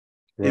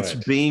 Right. It's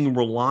being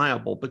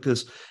reliable,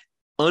 because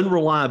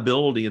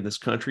unreliability in this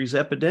country is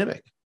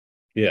epidemic.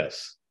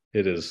 Yes,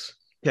 it is.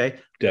 Okay.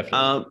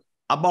 Definitely.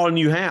 I bought a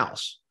new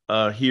house.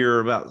 here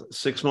about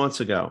 6 months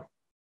ago.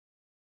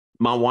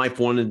 My wife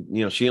wanted,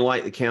 she didn't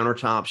like the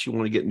countertops. She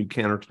wanted to get new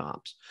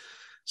countertops.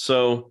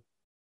 So,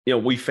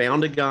 we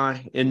found a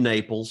guy in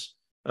Naples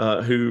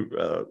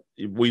who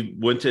we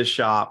went to his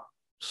shop,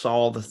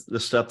 saw the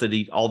stuff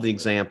that all the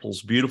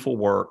examples, beautiful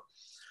work.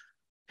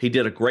 He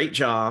did a great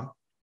job,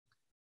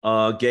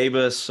 gave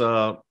us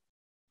a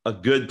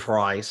good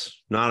price,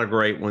 not a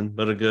great one,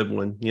 but a good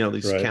one.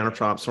 These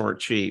countertops aren't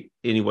cheap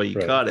anyway you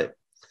cut it.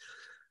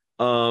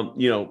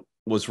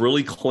 Was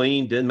really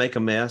clean, didn't make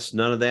a mess,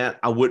 none of that.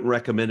 I wouldn't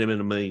recommend him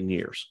in a million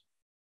years,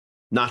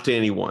 not to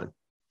anyone.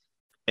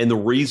 And the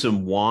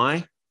reason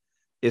why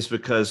is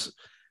because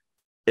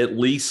at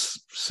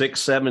least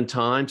 6-7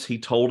 times he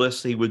told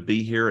us he would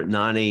be here at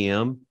 9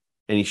 a.m.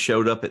 and he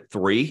showed up at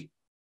 3.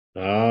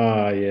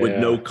 With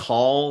no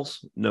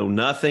calls, no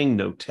nothing,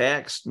 no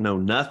text, no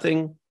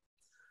nothing.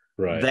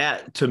 Right.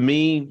 That, to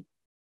me,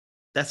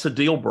 that's a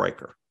deal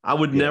breaker. I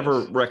would never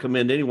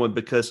recommend anyone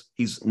because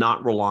he's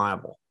not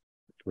reliable.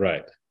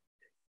 Right.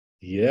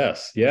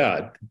 Yes.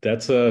 Yeah.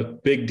 That's a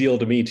big deal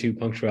to me too.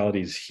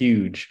 Punctuality is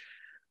huge.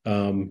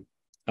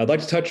 I'd like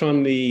to touch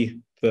on the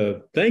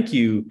thank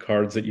you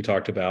cards that you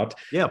talked about.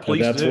 Yeah,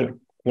 please do.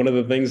 One of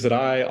the things that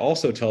I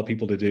also tell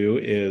people to do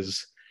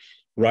is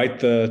write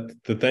the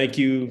thank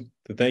you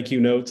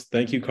notes,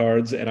 thank you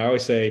cards. And I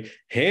always say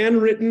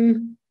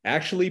handwritten,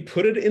 actually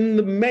put it in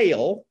the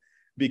mail,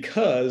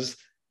 because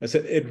I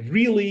said it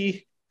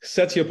really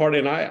sets you apart.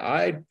 And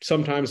I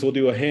sometimes will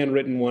do a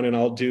handwritten one, and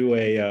I'll do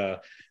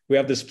we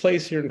have this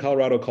place here in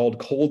Colorado called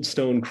Cold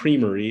Stone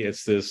Creamery.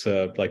 It's this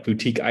like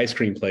boutique ice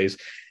cream place,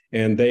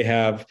 and they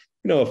have,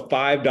 a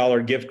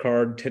 $5 gift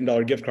card,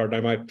 $10 gift card.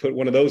 And I might put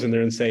one of those in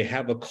there and say,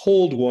 have a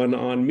cold one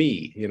on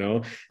me,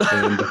 and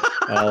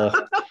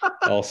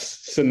I'll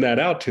send that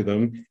out to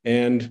them.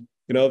 And,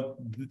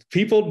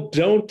 people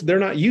they're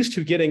not used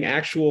to getting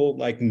actual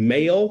like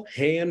mail,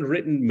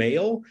 handwritten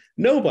mail.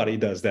 Nobody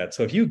does that.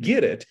 So if you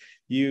get it,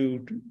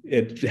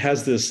 it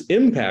has this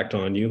impact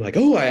on you, like,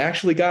 oh,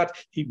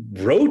 he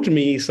wrote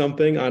me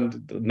something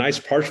on nice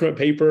parchment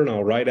paper, and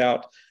I'll write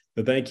out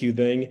the thank you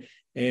thing.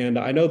 And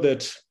I know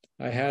that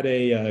I had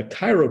a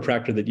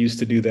chiropractor that used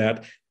to do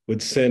that,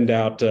 would send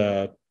out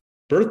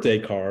birthday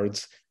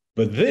cards,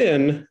 but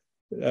then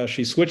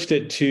she switched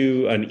it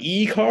to an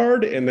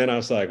e-card. And then I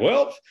was like,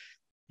 well,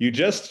 you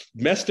just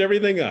messed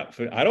everything up.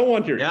 I don't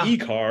want your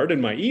e-card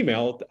in my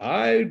email.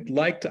 I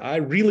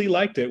really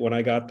liked it when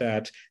I got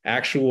that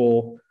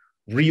actual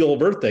real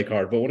birthday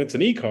card. But when it's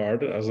an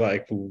e-card, I was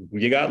like,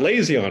 you got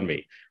lazy on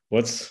me.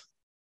 What's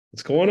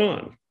going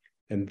on?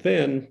 And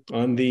then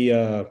on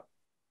the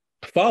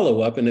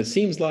follow-up, and it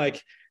seems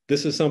like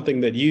this is something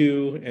that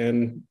you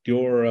and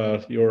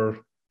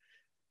your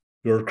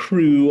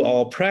crew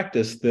all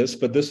practice this,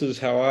 but this is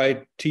how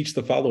I teach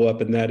the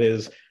follow-up, and that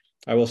is,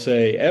 I will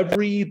say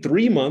every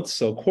 3 months,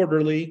 so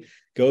quarterly,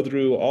 go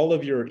through all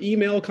of your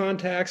email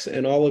contacts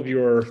and all of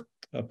your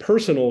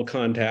personal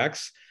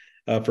contacts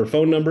for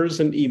phone numbers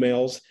and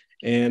emails,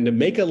 and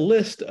make a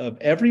list of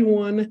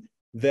everyone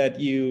that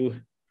you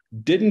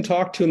didn't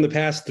talk to in the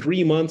past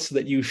 3 months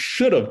that you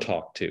should have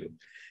talked to.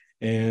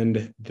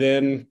 And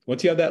then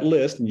once you have that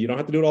list, and you don't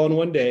have to do it all in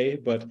one day,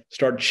 but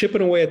start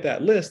chipping away at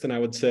that list. And I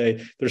would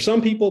say there's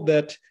some people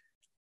that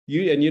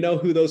you know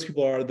who those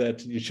people are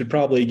that you should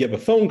probably give a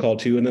phone call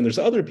to. And then there's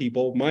other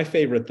people. My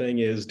favorite thing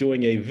is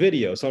doing a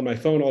video. So on my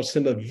phone, I'll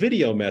send a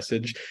video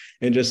message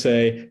and just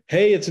say,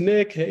 hey, it's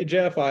Nick. Hey,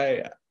 Jeff,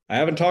 I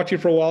haven't talked to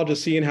you for a while,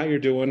 just seeing how you're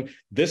doing.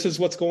 This is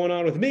what's going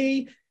on with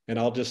me. And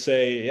I'll just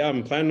say, yeah,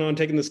 I'm planning on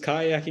taking this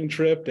kayaking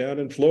trip down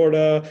in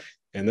Florida.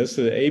 And this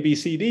is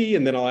ABCD,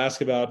 and then I'll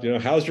ask about,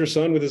 how's your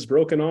son with his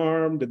broken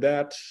arm? Did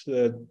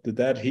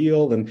that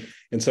heal? And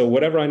so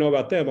whatever I know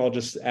about them, I'll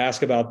just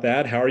ask about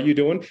that. How are you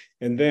doing?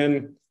 And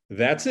then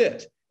that's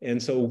it.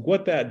 And so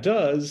what that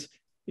does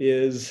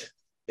is,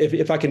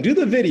 if I can do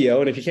the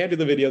video, and if you can't do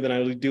the video, then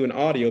I'll do an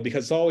audio,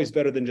 because it's always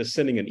better than just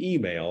sending an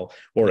email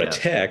or a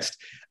text.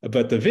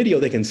 But the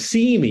video, they can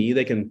see me,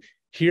 they can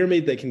hear me,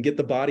 they can get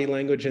the body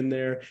language in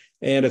there,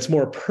 and it's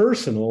more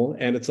personal.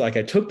 And it's like,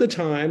 I took the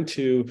time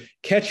to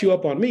catch you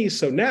up on me.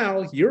 So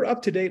now you're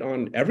up to date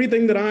on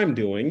everything that I'm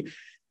doing.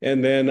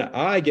 And then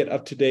I get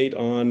up to date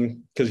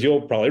on, because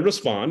you'll probably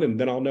respond, and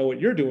then I'll know what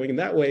you're doing. And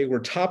that way we're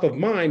top of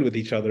mind with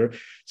each other.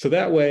 So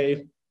that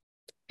way,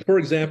 for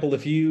example,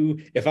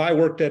 if I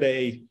worked at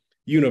a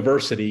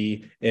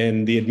university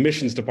in the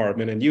admissions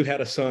department, and you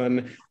had a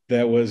son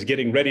that was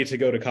getting ready to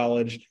go to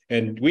college,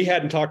 and we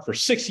hadn't talked for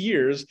 6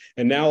 years,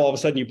 and now all of a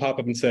sudden you pop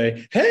up and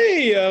say,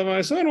 hey,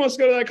 my son wants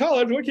to go to that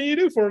college. What can you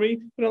do for me?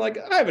 And I'm like,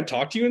 I haven't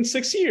talked to you in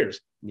 6 years.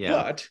 Yeah.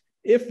 But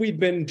if we'd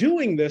been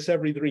doing this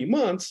every 3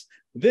 months,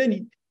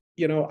 then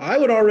I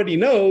would already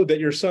know that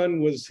your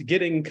son was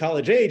getting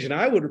college age, and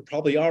I would have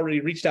probably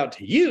already reached out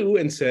to you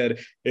and said,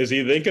 is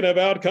he thinking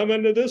about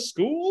coming to this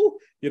school?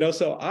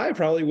 So I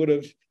probably would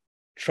have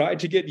tried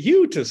to get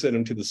you to send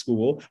him to the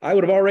school. I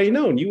would have already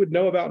known. You would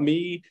know about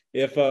me.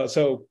 If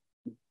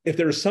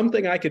there's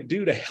something I could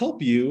do to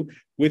help you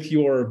with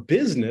your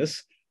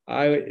business,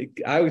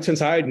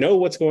 since I know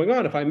what's going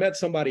on, if I met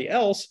somebody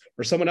else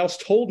or someone else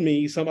told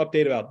me some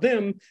update about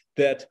them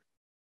that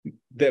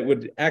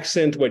would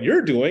accent what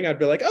you're doing, I'd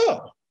be like,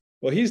 oh,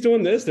 well, he's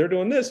doing this, they're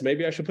doing this,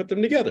 maybe I should put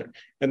them together.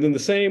 And then the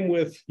same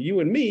with you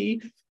and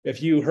me.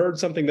 If you heard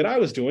something that I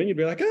was doing, you'd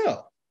be like,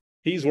 oh,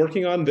 he's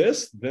working on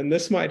this, then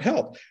this might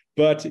help.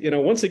 But,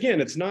 once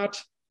again, it's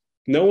not,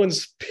 no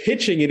one's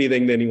pitching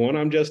anything to anyone.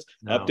 I'm just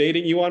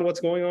updating you on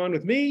what's going on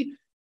with me.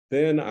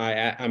 Then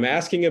I'm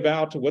asking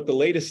about what the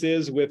latest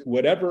is with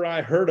whatever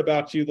I heard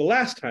about you the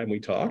last time we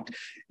talked.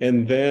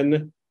 And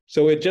then,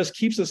 so it just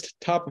keeps us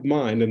top of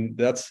mind. And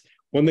that's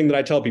one thing that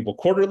I tell people: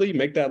 quarterly,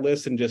 make that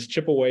list and just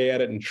chip away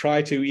at it and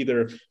try to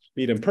either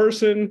meet in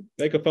person,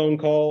 make a phone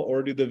call,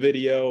 or do the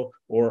video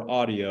or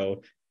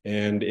audio.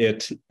 And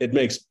it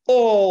makes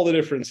all the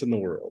difference in the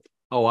world.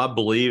 Oh, I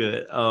believe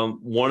it.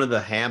 One of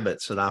the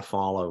habits that I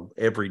follow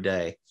every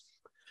day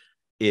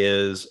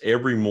is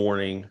every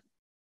morning.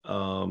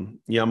 I'm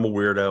a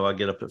weirdo. I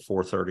get up at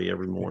 4:30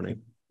 every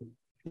morning.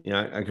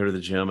 I go to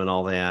the gym and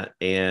all that.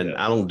 And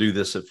I don't do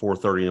this at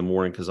 4:30 in the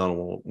morning because I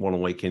don't want to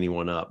wake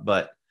anyone up.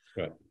 But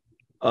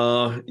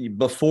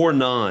before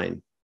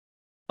 9,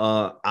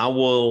 I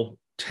will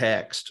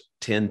text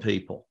 10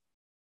 people.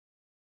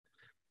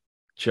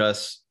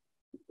 Just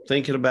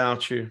thinking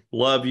about you,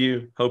 love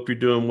you, hope you're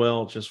doing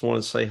well, just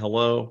want to say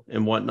hello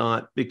and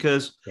whatnot.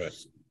 Because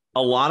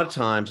a lot of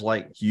times,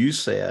 like you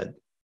said,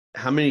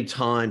 how many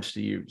times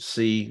do you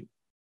see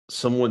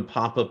someone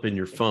pop up in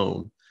your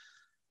phone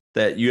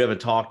that you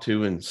haven't talked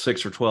to in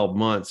 6 or 12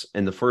 months?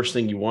 And the first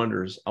thing you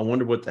wonder is, I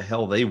wonder what the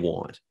hell they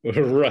want.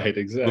 Right,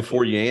 exactly.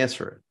 Before you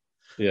answer it.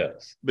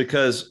 Yes.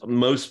 Because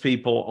most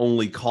people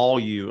only call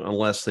you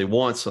unless they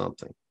want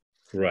something.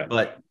 Right.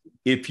 But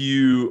if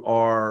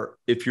you're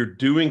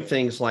doing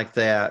things like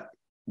that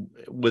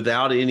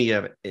without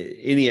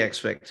any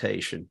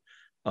expectation,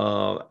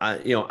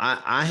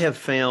 I have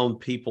found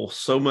people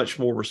so much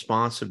more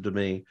responsive to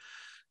me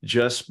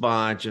just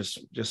by just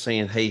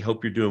saying, hey,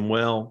 hope you're doing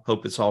well,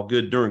 hope it's all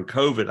good. During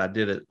COVID, I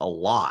did it a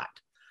lot.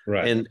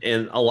 Right.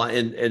 And a lot.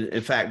 And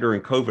in fact,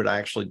 during COVID, I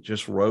actually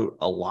just wrote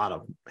a lot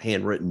of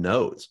handwritten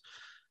notes,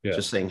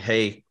 just saying,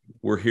 hey,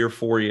 we're here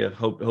for you.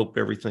 Hope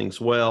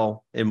everything's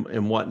well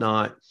and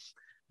whatnot.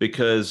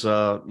 Because,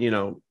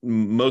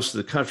 most of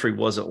the country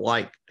wasn't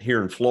like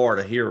here in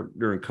Florida. Here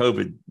during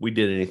COVID, we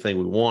did anything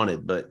we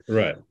wanted, but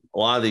a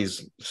lot of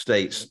these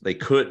states, they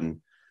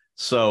couldn't.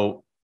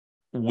 So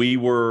we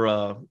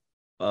were,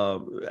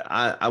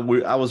 I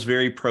was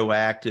very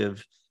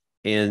proactive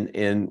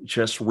in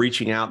just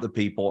reaching out to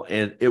people.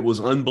 And it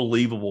was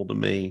unbelievable to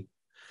me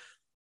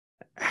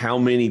how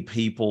many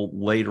people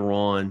later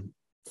on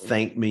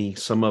thanked me.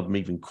 Some of them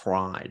even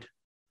cried,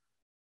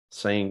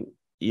 saying,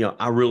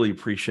 I really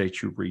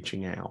appreciate you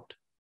reaching out.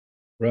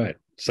 Right.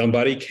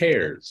 Somebody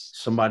cares.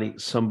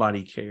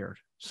 Somebody cared.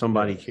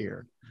 Somebody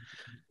cared.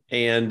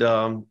 And,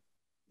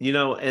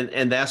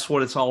 and that's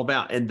what it's all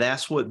about. And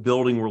that's what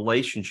building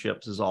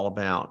relationships is all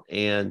about.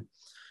 And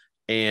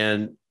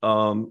whether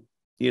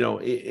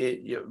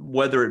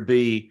it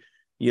be,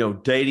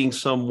 dating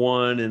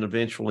someone and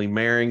eventually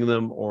marrying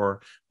them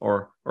or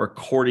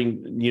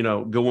courting,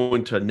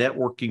 going to a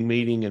networking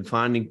meeting and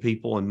finding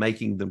people and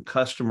making them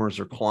customers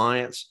or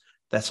clients.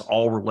 That's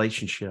all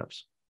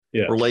relationships.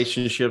 Yes.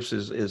 Relationships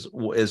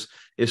is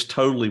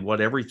totally what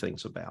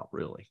everything's about,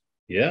 really.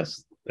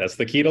 Yes, that's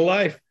the key to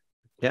life.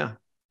 Yeah,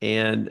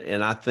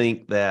 and I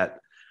think that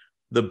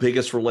the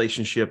biggest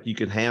relationship you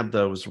can have,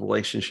 though, is a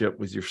relationship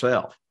with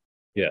yourself.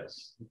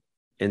 Yes,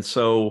 and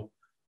so,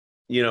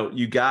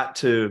 you got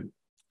to,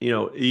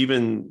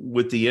 even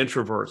with the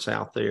introverts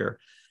out there,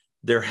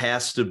 there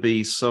has to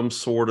be some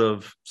sort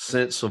of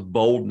sense of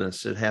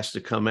boldness. It has to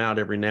come out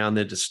every now and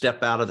then to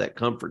step out of that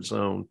comfort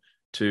zone.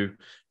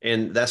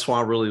 And that's why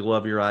I really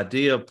love your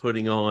idea of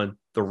putting on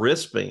the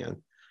wristband,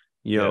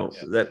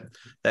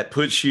 that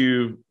puts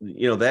you,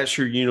 that's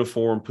your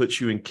uniform, puts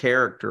you in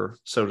character,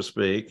 so to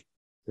speak.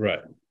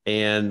 Right.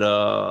 And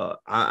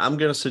I'm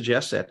going to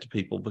suggest that to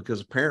people because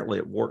apparently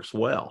it works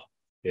well.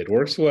 It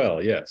works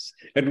well, yes.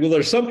 And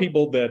there's some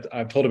people that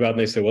I've told about and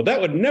they say, well,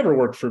 that would never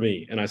work for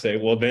me. And I say,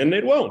 well, then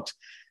it won't.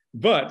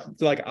 But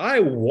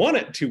I want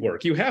it to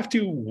work. You have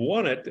to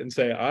want it and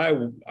say,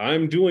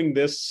 I'm doing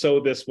this so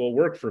this will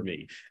work for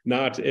me.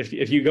 Not if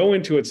you go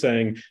into it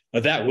saying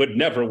that would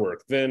never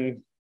work,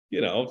 then,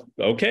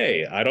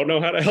 okay, I don't know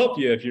how to help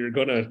you if you're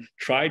going to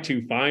try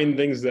to find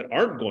things that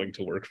aren't going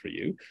to work for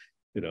you.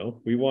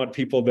 We want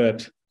people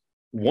that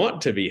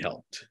want to be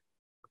helped,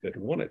 that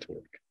want it to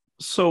work.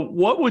 So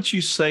what would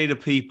you say to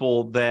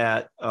people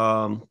that,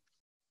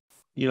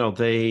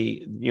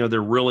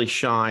 they're really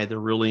shy, they're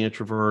really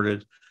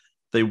introverted,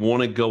 they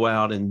want to go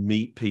out and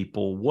meet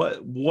people?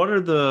 What are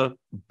the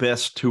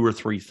best 2 or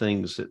 3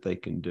 things that they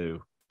can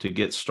do to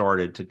get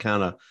started to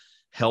kind of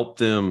help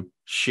them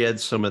shed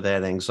some of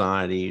that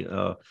anxiety,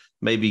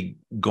 maybe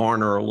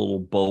garner a little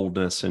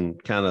boldness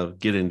and kind of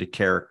get into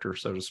character,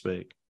 so to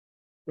speak?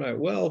 Right.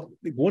 Well,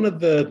 one of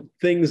the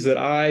things that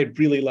I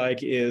really like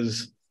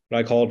is what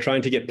I call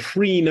trying to get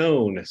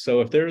pre-known. So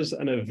if there's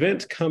an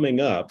event coming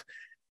up,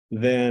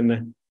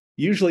 then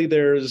usually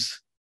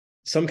there's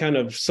some kind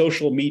of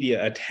social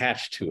media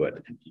attached to it.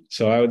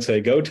 So I would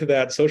say go to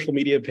that social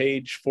media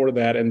page for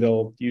that, and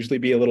there'll usually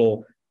be a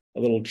little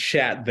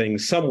chat thing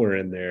somewhere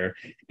in there,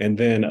 and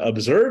then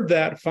observe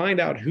that, find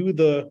out who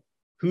the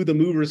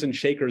movers and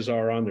shakers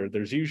are on there.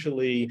 There's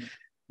usually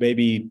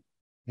maybe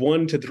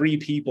 1 to 3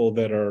 people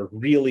that are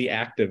really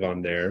active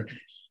on there,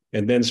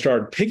 and then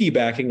start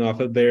piggybacking off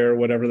of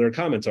whatever their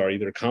comments are.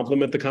 Either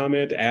compliment the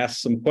comment, ask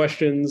some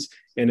questions,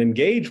 and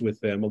engage with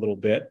them a little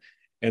bit.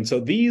 And so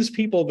these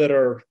people that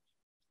are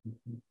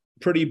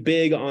pretty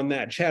big on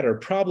that chat are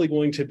probably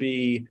going to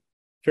be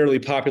fairly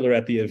popular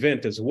at the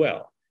event as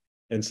well.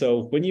 And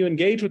so when you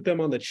engage with them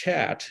on the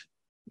chat,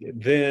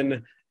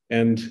 then,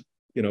 and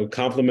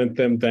compliment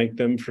them, thank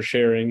them for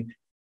sharing,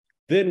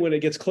 then when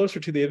it gets closer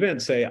to the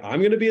event, say, I'm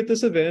going to be at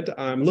this event.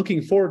 I'm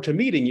looking forward to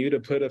meeting you, to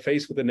put a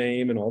face with a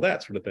name and all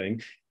that sort of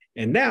thing.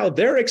 And now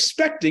they're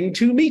expecting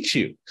to meet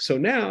you. So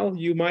now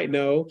you might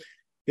know,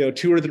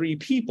 2 or 3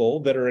 people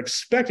that are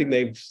expecting,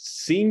 they've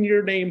seen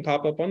your name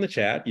pop up on the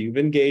chat. You've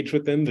engaged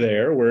with them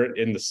there. We're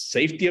in the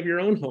safety of your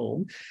own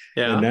home.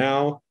 Yeah. And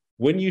now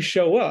when you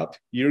show up,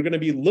 you're going to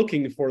be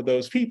looking for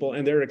those people,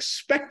 and they're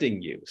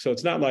expecting you. So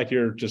it's not like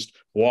you're just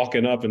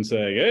walking up and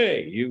saying,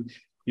 hey,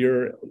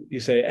 you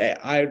say,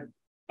 hey,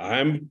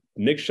 I'm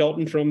Nick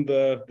Shelton from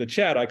the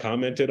chat. I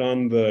commented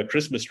on the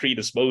Christmas tree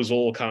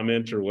disposal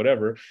comment or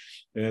whatever.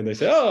 And they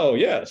say, oh,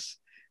 yes.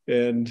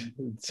 And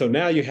so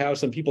now you have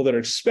some people that are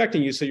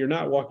expecting you, so you're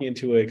not walking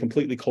into a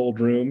completely cold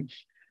room.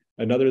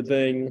 Another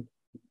thing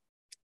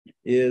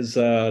is,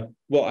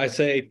 I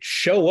say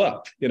show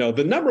up.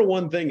 The number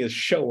one thing is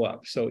show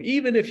up. So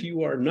even if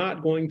you are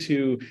not going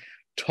to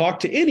talk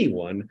to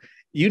anyone,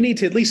 you need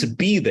to at least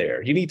be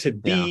there. You need to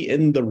be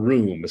in the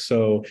room.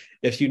 So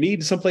if you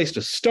need someplace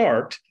to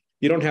start,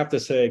 you don't have to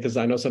say, because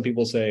I know some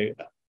people say,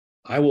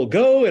 I will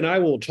go and I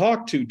will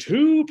talk to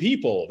 2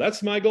 people.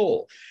 That's my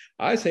goal.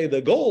 I say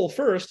the goal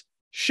first,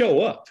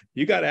 show up.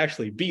 You got to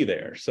actually be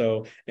there.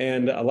 So,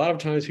 and a lot of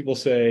times people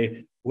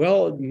say,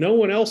 well, no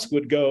one else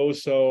would go,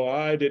 so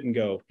I didn't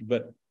go.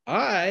 But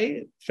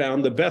I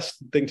found the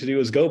best thing to do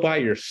is go by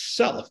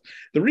yourself.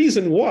 The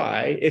reason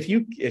why, if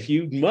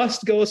you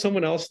must go with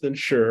someone else, then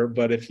sure.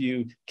 But if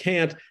you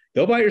can't,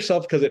 go by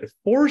yourself, because it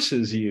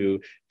forces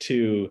you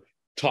to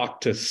talk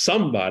to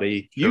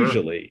somebody,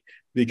 usually,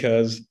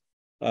 because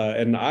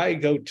and I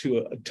go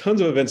to tons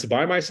of events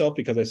by myself,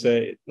 because I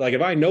say, like,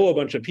 if I know a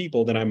bunch of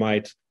people, then I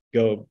might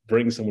go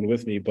bring someone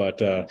with me.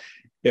 But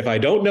if I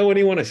don't know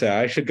anyone, I say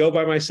I should go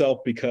by myself,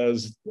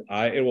 because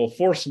it will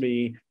force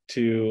me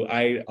to,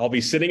 I'll be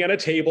sitting at a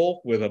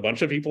table with a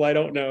bunch of people I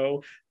don't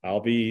know.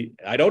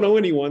 I don't know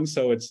anyone.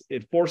 So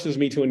it forces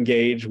me to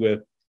engage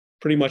with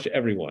pretty much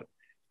everyone.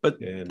 But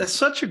that's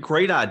such a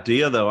great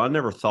idea, though. I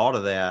never thought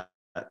of that,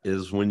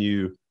 is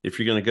if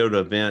you're going to go to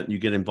an event, you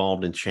get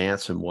involved in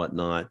chants and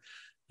whatnot,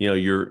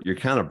 you're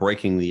kind of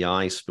breaking the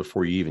ice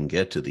before you even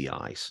get to the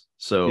ice.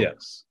 So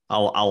yes,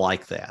 I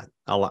like that.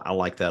 I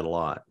like that a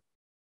lot.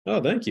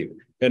 Oh, thank you.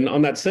 And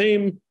on that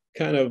same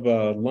kind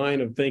of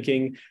line of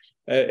thinking,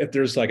 if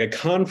there's like a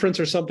conference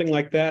or something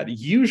like that,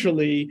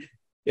 usually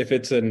if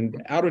it's an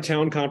out of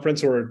town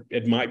conference, or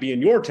it might be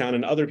in your town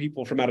and other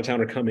people from out of town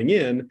are coming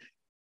in,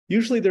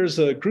 usually there's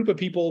a group of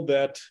people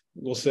that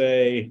will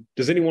say,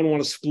 does anyone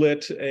want to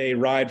split a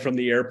ride from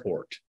the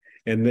airport?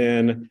 And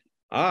then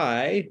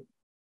I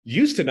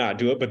used to not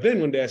do it, but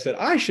then one day I said,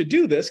 I should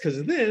do this,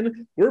 because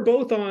then we're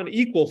both on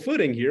equal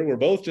footing here. We're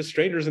both just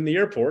strangers in the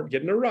airport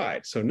getting a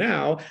ride. So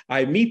now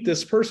I meet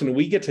this person, and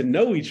we get to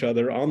know each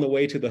other on the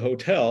way to the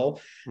hotel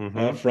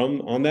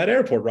from on that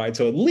airport ride.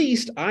 So at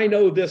least I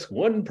know this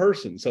one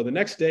person. So the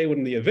next day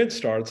when the event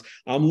starts,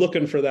 I'm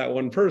looking for that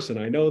one person.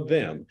 I know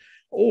them.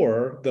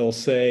 Or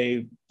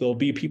there'll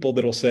be people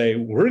that'll say,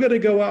 we're going to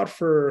go out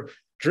for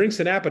drinks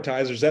and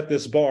appetizers at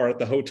this bar, at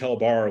the hotel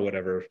bar or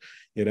whatever,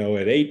 at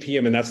 8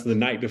 p.m. And that's the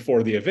night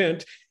before the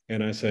event.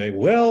 And I say,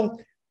 well,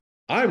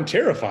 I'm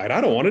terrified.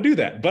 I don't want to do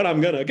that, but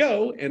I'm going to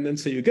go. And then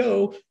so you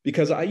go,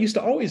 because I used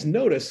to always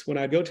notice when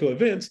I go to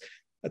events,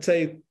 I'd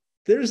say,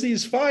 there's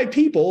these 5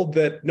 people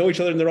that know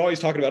each other, and they're always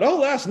talking about, oh,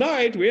 last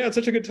night we had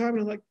such a good time.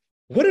 And I'm like,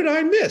 what did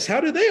I miss?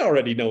 How did they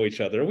already know each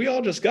other? We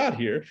all just got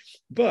here.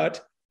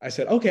 But I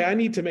said, okay, I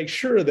need to make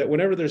sure that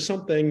whenever there's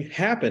something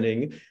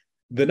happening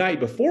the night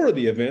before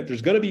the event,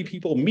 there's going to be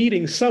people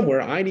meeting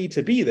somewhere. I need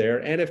to be there.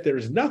 And if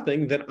there's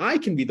nothing, then I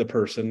can be the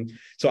person.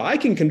 So I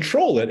can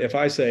control it. If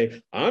I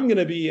say, I'm going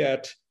to be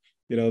at,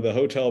 the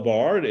hotel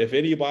bar, if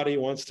anybody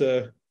wants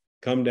to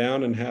come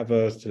down and have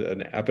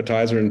an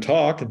appetizer and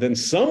talk, then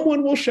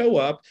someone will show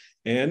up,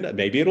 and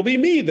maybe it'll be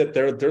me that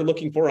they're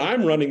looking for.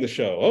 I'm running the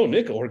show. Oh,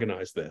 Nick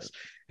organized this.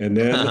 And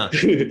then,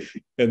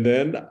 and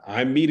then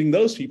I'm meeting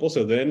those people.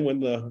 So then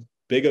when the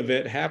big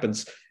event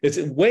happens, it's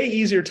way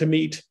easier to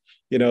meet,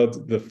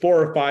 the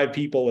 4 or 5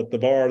 people at the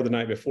bar the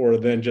night before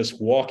than just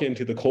walk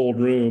into the cold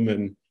room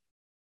and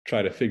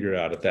try to figure it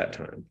out at that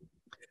time.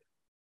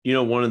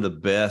 One of the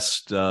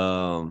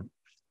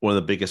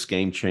biggest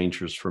game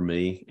changers for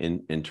me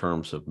in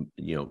terms of,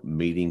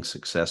 meeting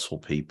successful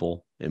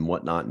people and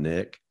whatnot,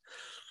 Nick,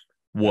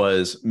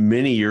 was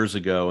many years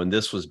ago, and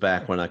this was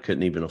back when I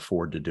couldn't even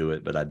afford to do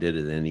it, but I did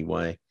it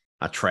anyway.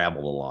 I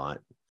traveled a lot.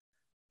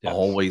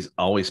 Yes.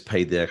 Always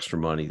paid the extra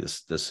money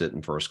to sit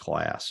in first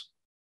class.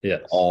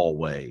 Yes.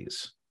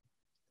 Always.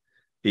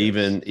 Yes.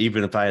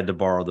 Even if I had to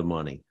borrow the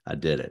money, I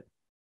did it.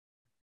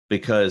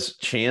 Because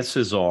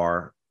chances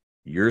are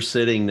you're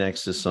sitting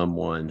next to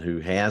someone who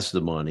has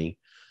the money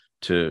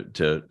to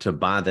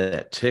buy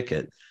that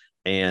ticket.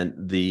 And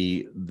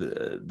the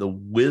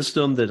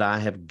wisdom that I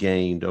have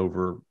gained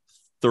over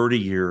 30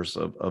 years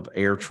of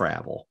air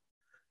travel,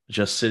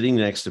 just sitting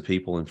next to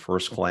people in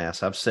first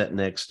class. I've sat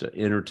next to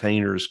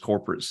entertainers,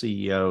 corporate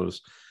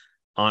CEOs,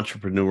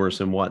 entrepreneurs,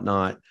 and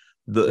whatnot.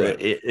 Right.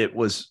 It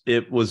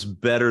was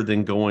better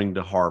than going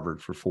to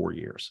Harvard for 4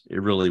 years.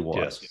 It really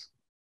was. Yes.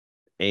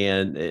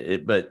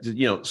 And but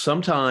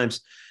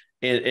sometimes,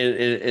 and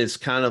it's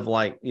kind of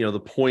like, the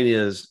point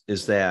is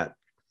that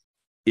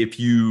if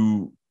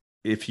you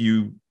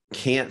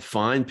can't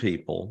find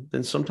people,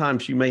 then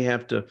sometimes you may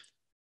have to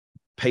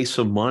pay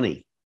some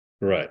money,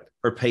 Right.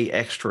 or pay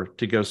extra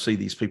to go see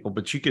these people.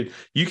 But you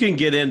can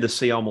get in to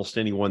see almost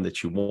anyone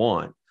that you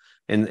want.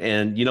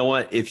 And you know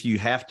what? If you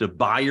have to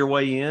buy your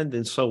way in,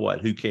 then so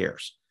what? Who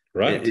cares?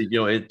 Right.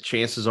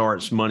 Chances are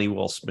it's money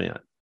well spent.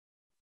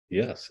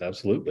 Yes,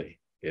 absolutely.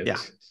 Yeah.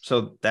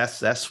 So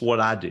that's what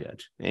I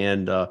did.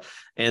 And a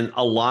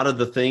lot of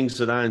the things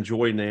that I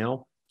enjoy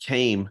now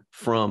came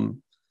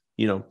from,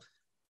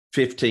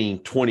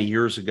 15, 20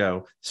 years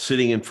ago,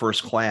 sitting in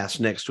first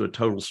class next to a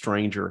total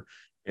stranger.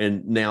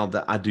 And now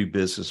that I do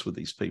business with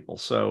these people.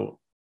 So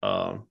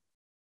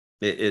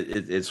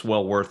it's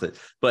well worth it.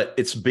 But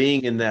it's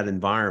being in that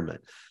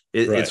environment.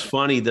 Right. It's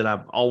funny that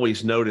I've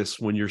always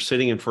noticed when you're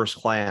sitting in first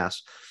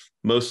class,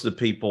 most of the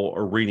people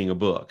are reading a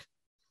book.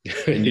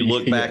 And you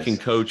look back and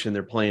coach, and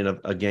they're playing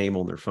a game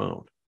on their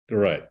phone.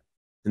 Right.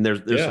 And there's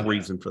a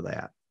reason for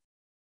that.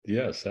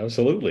 Yes,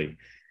 absolutely.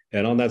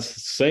 And on that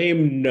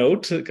same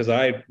note, because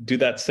I do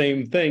that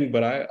same thing,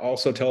 but I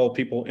also tell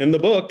people in the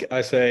book,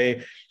 I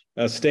say,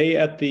 stay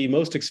at the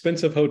most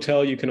expensive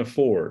hotel you can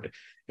afford.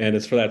 And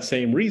it's for that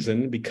same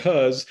reason,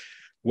 because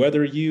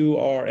whether you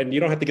are, and you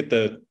don't have to get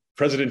the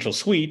presidential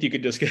suite, you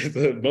could just get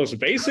the most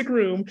basic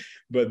room,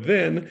 but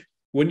then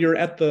when you're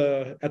at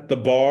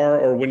the bar,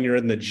 or when you're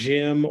in the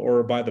gym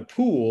or by the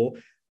pool,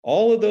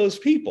 all of those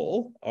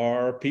people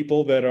are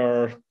people that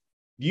are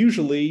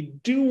usually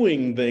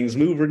doing things,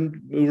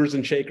 movers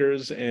and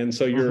shakers. And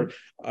so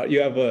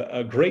you have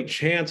a great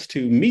chance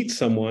to meet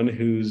someone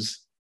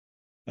who's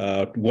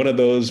one of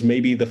those,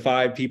 maybe the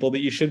 5 people that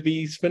you should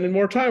be spending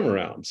more time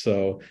around.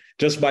 So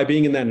just by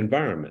being in that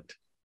environment.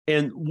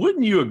 And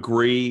wouldn't you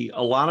agree,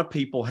 a lot of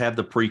people have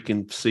the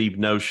preconceived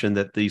notion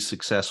that these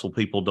successful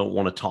people don't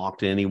want to talk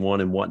to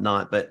anyone and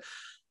whatnot, but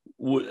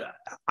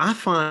I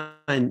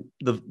find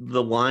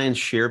the lion's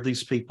share of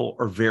these people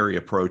are very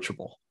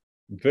approachable.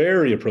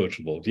 Very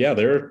approachable. Yeah,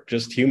 they're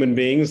just human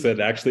beings that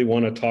actually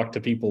want to talk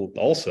to people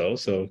also.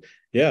 So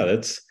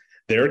yeah,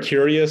 they're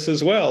curious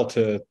as well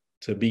to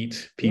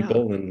meet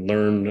people and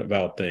learn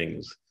about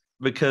things.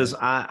 Because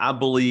I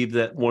believe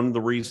that one of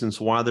the reasons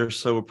why they're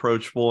so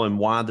approachable and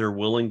why they're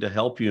willing to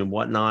help you and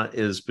whatnot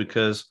is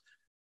because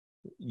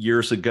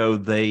years ago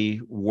they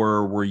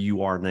were where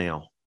you are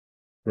now.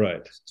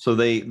 Right. So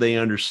they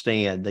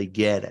understand, they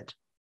get it.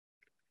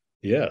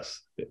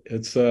 Yes.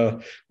 It's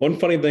one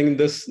funny thing.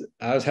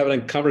 I was having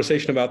a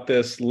conversation about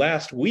this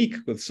last week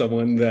with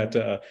someone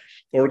that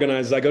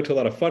organizes. I go to a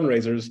lot of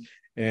fundraisers,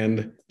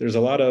 and there's a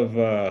lot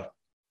of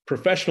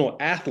professional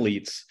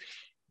athletes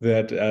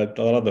that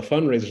a lot of the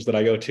fundraisers that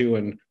I go to.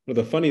 And one of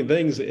the funny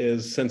things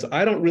is, since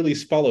I don't really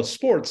follow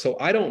sports, so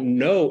I don't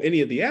know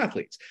any of the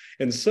athletes.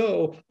 And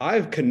so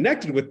I've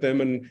connected with them,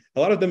 and a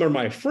lot of them are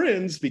my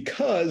friends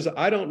because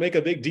I don't make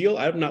a big deal.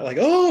 I'm not like,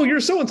 oh, you're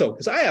so-and-so,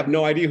 because I have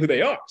no idea who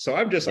they are. So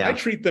I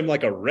treat them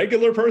like a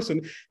regular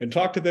person and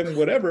talk to them,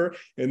 whatever.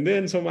 And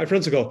then some of my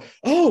friends will go,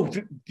 oh,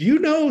 do you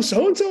know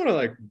so-and-so? And I'm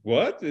like,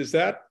 what is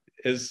that?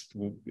 Is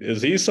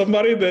he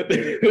somebody that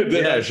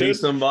is he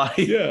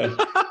somebody? Yeah.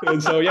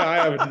 And so I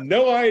have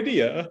no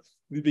idea,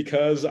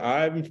 because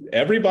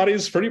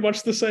everybody's pretty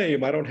much the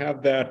same. I don't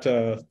have that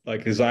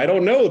because I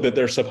don't know that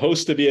they're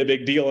supposed to be a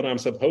big deal and I'm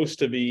supposed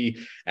to be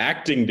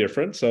acting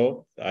different.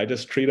 So I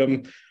just treat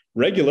them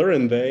regular,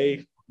 and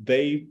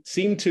they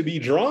seem to be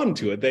drawn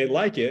to it. They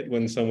like it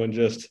when someone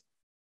just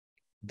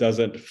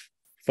doesn't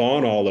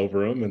fawn all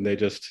over them, and they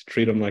just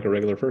treat them like a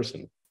regular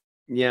person.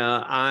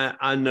 Yeah,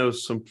 I know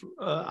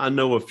I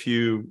know a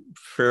few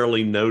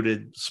fairly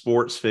noted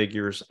sports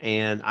figures,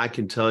 and I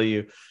can tell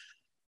you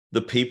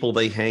the people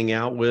they hang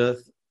out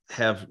with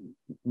have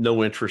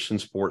no interest in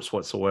sports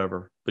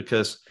whatsoever,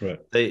 because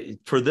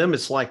for them,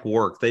 it's like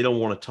work. They don't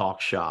want to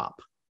talk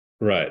shop.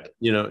 Right.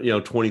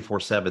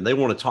 24/7. They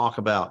want to talk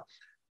about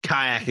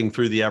kayaking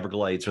through the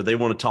Everglades, or they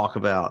want to talk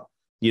about,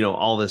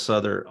 all this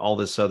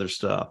other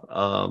stuff.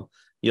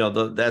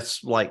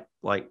 That's like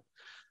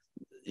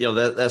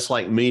that's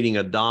like meeting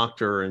a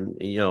doctor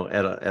and,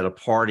 at a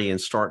party and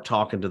start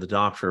talking to the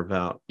doctor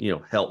about,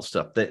 health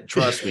stuff. That,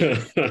 trust me,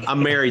 I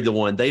married the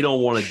one. They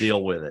don't want to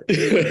deal with it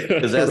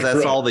because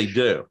that's all they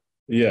do.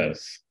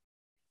 Yes.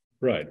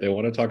 Right. They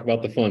want to talk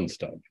about the fun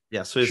stuff.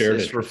 Yeah. So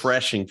it's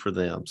refreshing for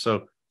them.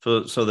 So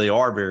they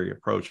are very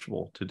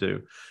approachable to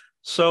do.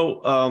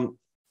 So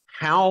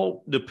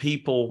how do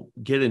people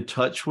get in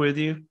touch with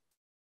you?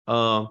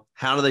 How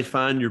do they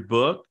find your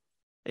book?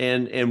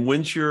 And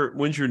when's your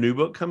new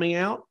book coming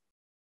out?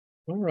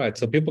 All right.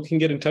 So people can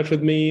get in touch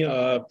with me.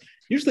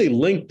 Usually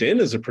LinkedIn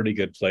is a pretty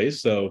good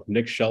place. So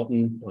Nick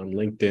Shelton on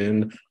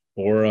LinkedIn,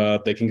 or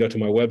they can go to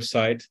my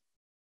website,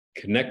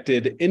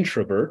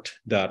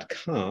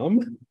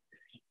 connectedintrovert.com.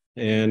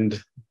 And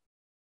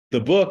the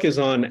book is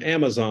on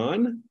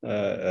Amazon,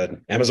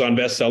 an Amazon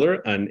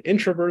bestseller, An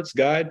Introvert's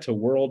Guide to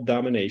World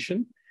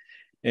Domination.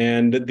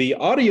 And the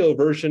audio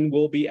version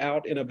will be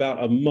out in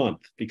about a month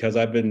because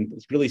I've been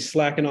really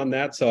slacking on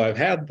that. So I've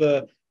had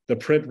the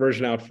print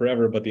version out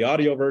forever, but the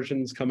audio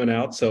version's coming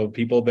out. So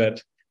people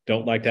that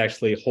don't like to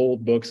actually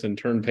hold books and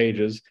turn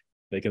pages,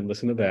 they can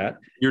listen to that.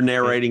 You're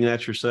narrating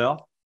that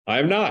yourself?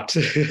 I'm not.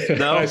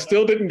 No, I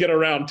still didn't get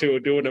around to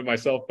doing it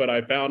myself, but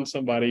I found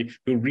somebody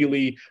who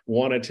really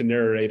wanted to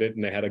narrate it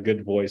and they had a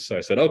good voice. So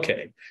I said,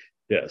 okay,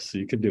 yes,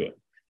 you can do it.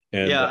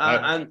 And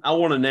yeah, I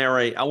want to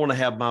narrate. I want to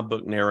have my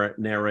book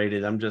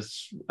narrated. I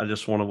just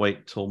want to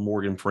wait till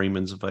Morgan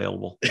Freeman's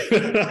available.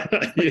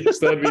 Yes,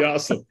 that'd be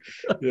awesome.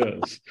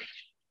 Yes.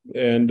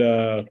 And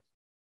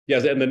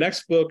yes, and the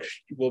next book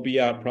will be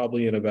out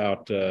probably in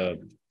about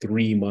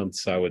 3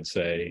 months, I would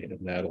say. And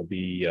that'll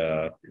be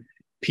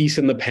Peace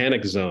in the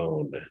Panic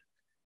Zone.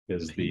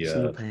 Peace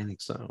in the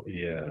Panic Zone.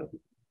 Yeah.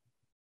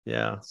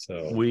 Yeah.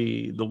 So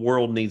the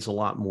world needs a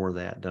lot more of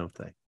that, don't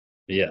they?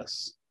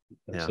 Yes,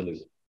 absolutely.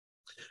 Yeah.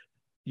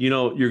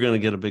 You're going to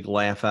get a big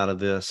laugh out of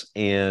this.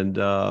 And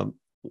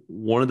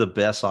one of the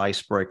best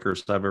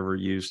icebreakers I've ever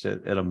used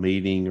at a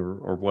meeting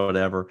or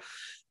whatever.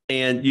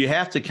 And you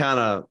have to kind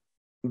of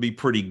be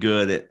pretty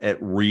good at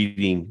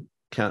reading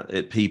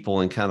at people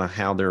and kind of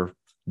how their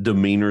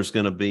demeanor is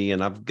going to be.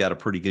 And I've got a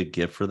pretty good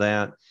gift for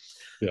that.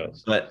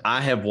 Yes. But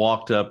I have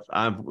walked up,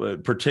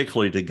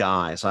 particularly to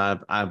guys,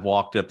 I've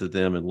walked up to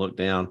them and looked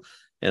down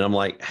and I'm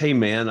like, hey,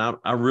 man,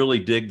 I really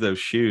dig those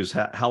shoes.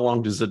 How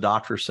long does the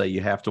doctor say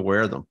you have to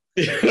wear them?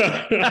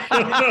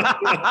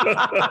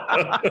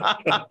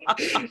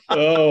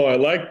 Oh, I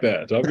like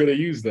that. I'm going to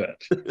use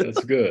that.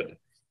 That's good.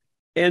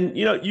 And,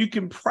 you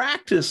can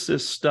practice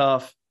this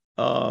stuff,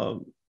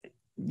 anywhere.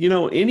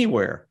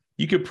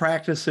 You could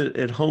practice it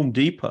at Home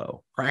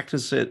Depot,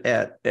 practice it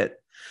at a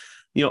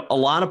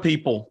lot of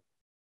people.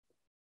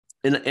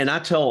 And I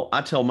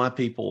tell my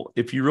people,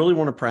 if you really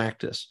want to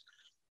practice,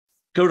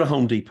 go to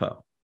Home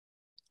Depot.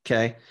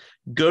 Okay.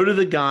 Go to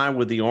the guy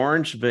with the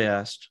orange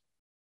vest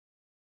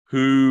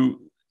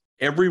who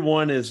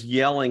everyone is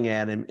yelling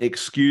at him,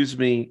 excuse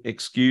me,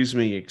 excuse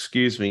me,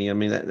 excuse me. I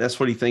mean, that's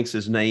what he thinks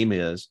his name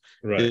is,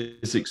 right?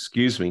 Is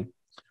excuse me.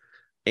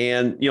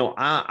 And,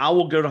 I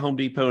will go to Home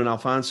Depot and I'll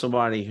find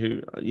somebody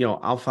who,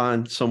 I'll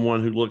find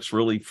someone who looks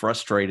really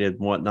frustrated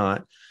and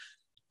whatnot.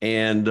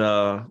 And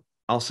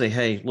I'll say,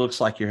 hey, looks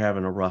like you're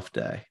having a rough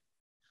day.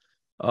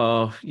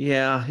 Oh,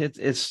 yeah,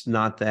 it's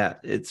not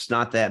that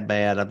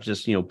bad. I'm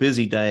just,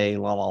 busy day,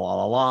 la, la, la,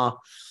 la, la.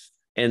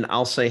 And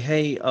I'll say,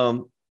 hey,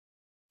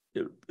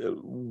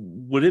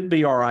 would it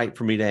be all right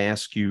for me to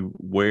ask you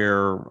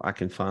where I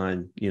can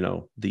find,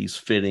 these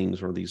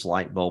fittings or these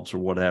light bulbs or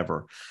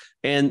whatever?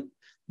 And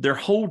their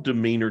whole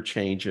demeanor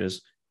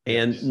changes.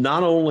 And yes.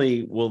 Not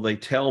only will they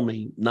tell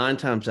me, 9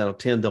 times out of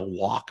 10, they'll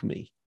walk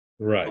me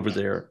right over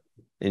there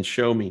and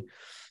show me.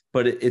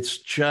 But it's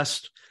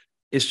just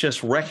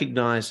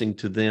recognizing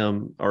to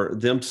them or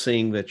them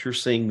seeing that you're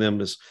seeing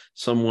them as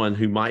someone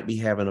who might be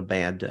having a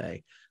bad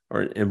day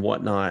and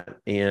whatnot.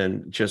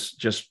 And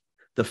just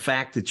the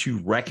fact that you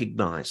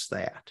recognize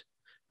that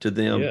to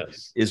them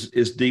yes.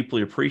 is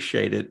deeply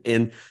appreciated.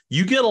 And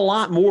you get a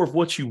lot more of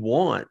what you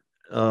want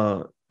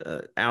out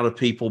of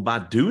people by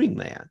doing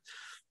that.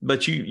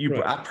 But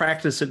right. I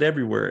practice it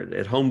everywhere,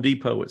 at Home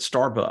Depot, at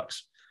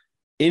Starbucks,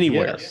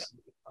 anywhere. Yes.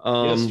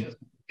 Yes.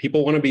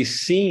 People want to be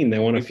seen. They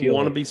want to feel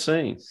want to be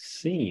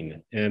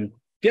seen. And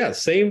yeah,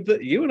 same.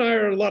 You and I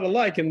are a lot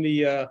alike in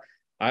the,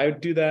 I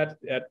do that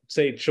at,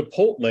 say,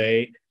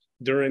 Chipotle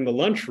during the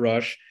lunch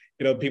rush.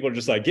 People are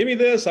just like, give me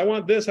this. I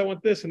want this. I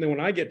want this. And then when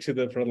I get to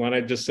the front line,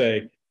 I just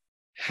say,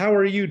 how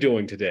are you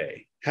doing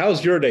today?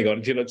 How's your day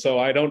going? So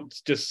I don't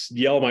just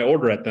yell my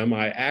order at them.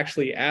 I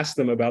actually ask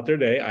them about their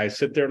day. I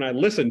sit there and I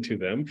listen to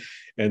them.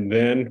 And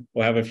then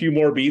we'll have a few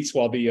more beats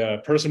while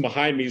the person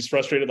behind me is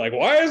frustrated, like,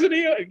 why isn't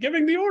he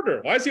giving the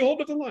order? Why is he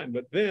holding up the line?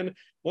 But then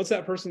once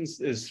that person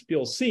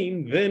feels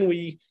seen, then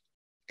we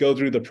go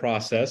through the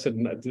process.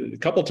 And a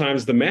couple of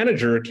times the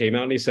manager came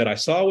out and he said, I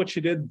saw what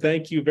you did.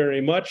 Thank you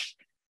very much.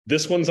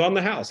 This one's on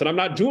the house. And I'm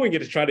not doing it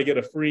to try to get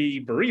a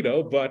free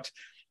burrito, but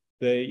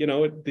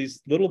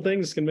these little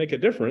things can make a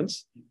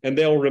difference, and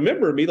they'll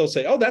remember me. They'll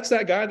say, oh, that's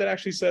that guy that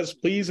actually says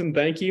please and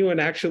thank you and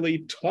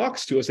actually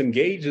talks to us,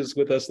 engages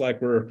with us like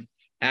we're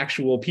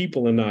actual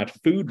people and not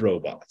food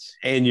robots.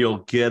 And you'll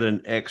get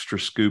an extra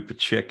scoop of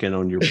chicken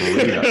on your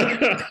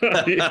burrito.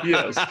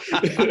 Yes.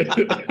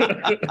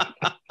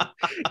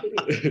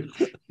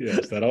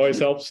 Yes, that always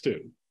helps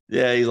too.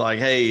 Yeah, he's like,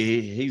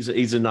 hey,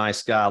 he's a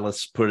nice guy.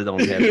 Let's put it on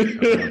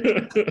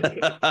him.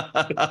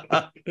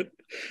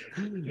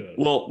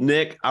 Well,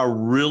 Nick, I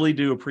really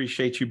do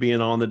appreciate you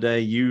being on today.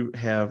 You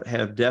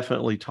have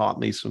definitely taught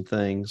me some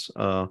things,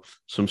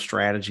 some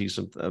strategies,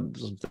 some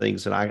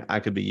things that I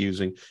could be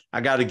using.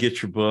 I got to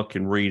get your book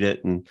and read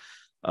it, and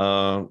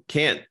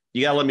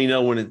you got to let me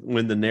know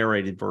when the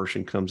narrated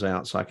version comes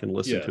out so I can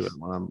listen to it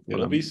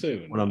It'll be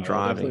soon when I'm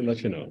driving. I'll definitely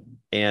let you know.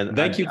 And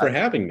thank you for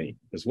having me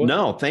as well.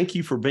 No, thank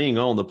you for being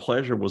on. The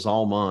pleasure was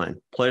all mine.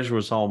 Pleasure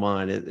was all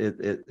mine.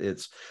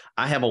 It's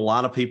I have a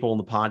lot of people on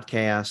the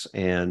podcast,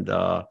 and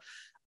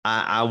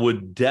I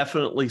would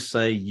definitely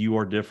say you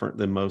are different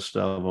than most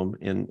of them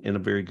in a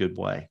very good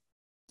way.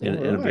 In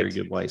a very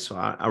good way. So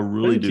I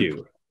really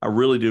do. I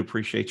really do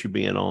appreciate you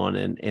being on,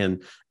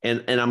 and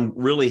I'm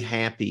really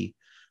happy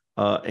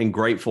and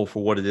grateful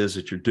for what it is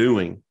that you're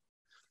doing,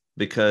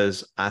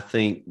 because I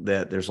think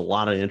that there's a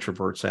lot of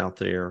introverts out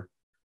there,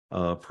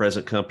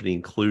 present company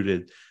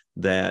included,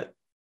 that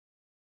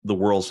the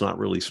world's not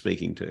really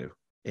speaking to,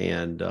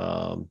 and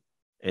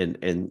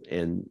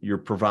you're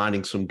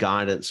providing some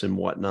guidance and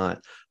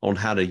whatnot on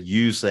how to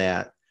use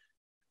that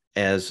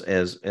as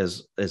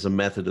a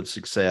method of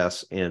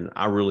success. And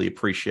I really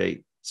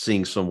appreciate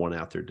seeing someone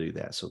out there do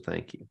that. So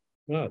thank you.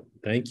 Well,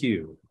 thank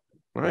you.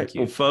 All right.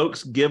 Well,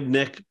 folks, give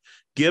Nick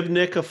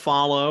a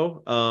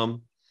follow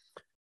on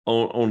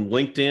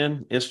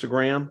LinkedIn,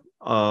 Instagram,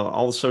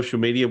 all the social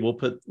media. We'll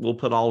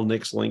put all of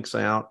Nick's links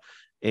out.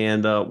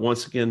 And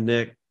once again,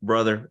 Nick,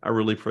 brother, I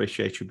really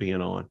appreciate you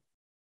being on.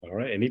 All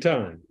right.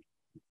 Anytime.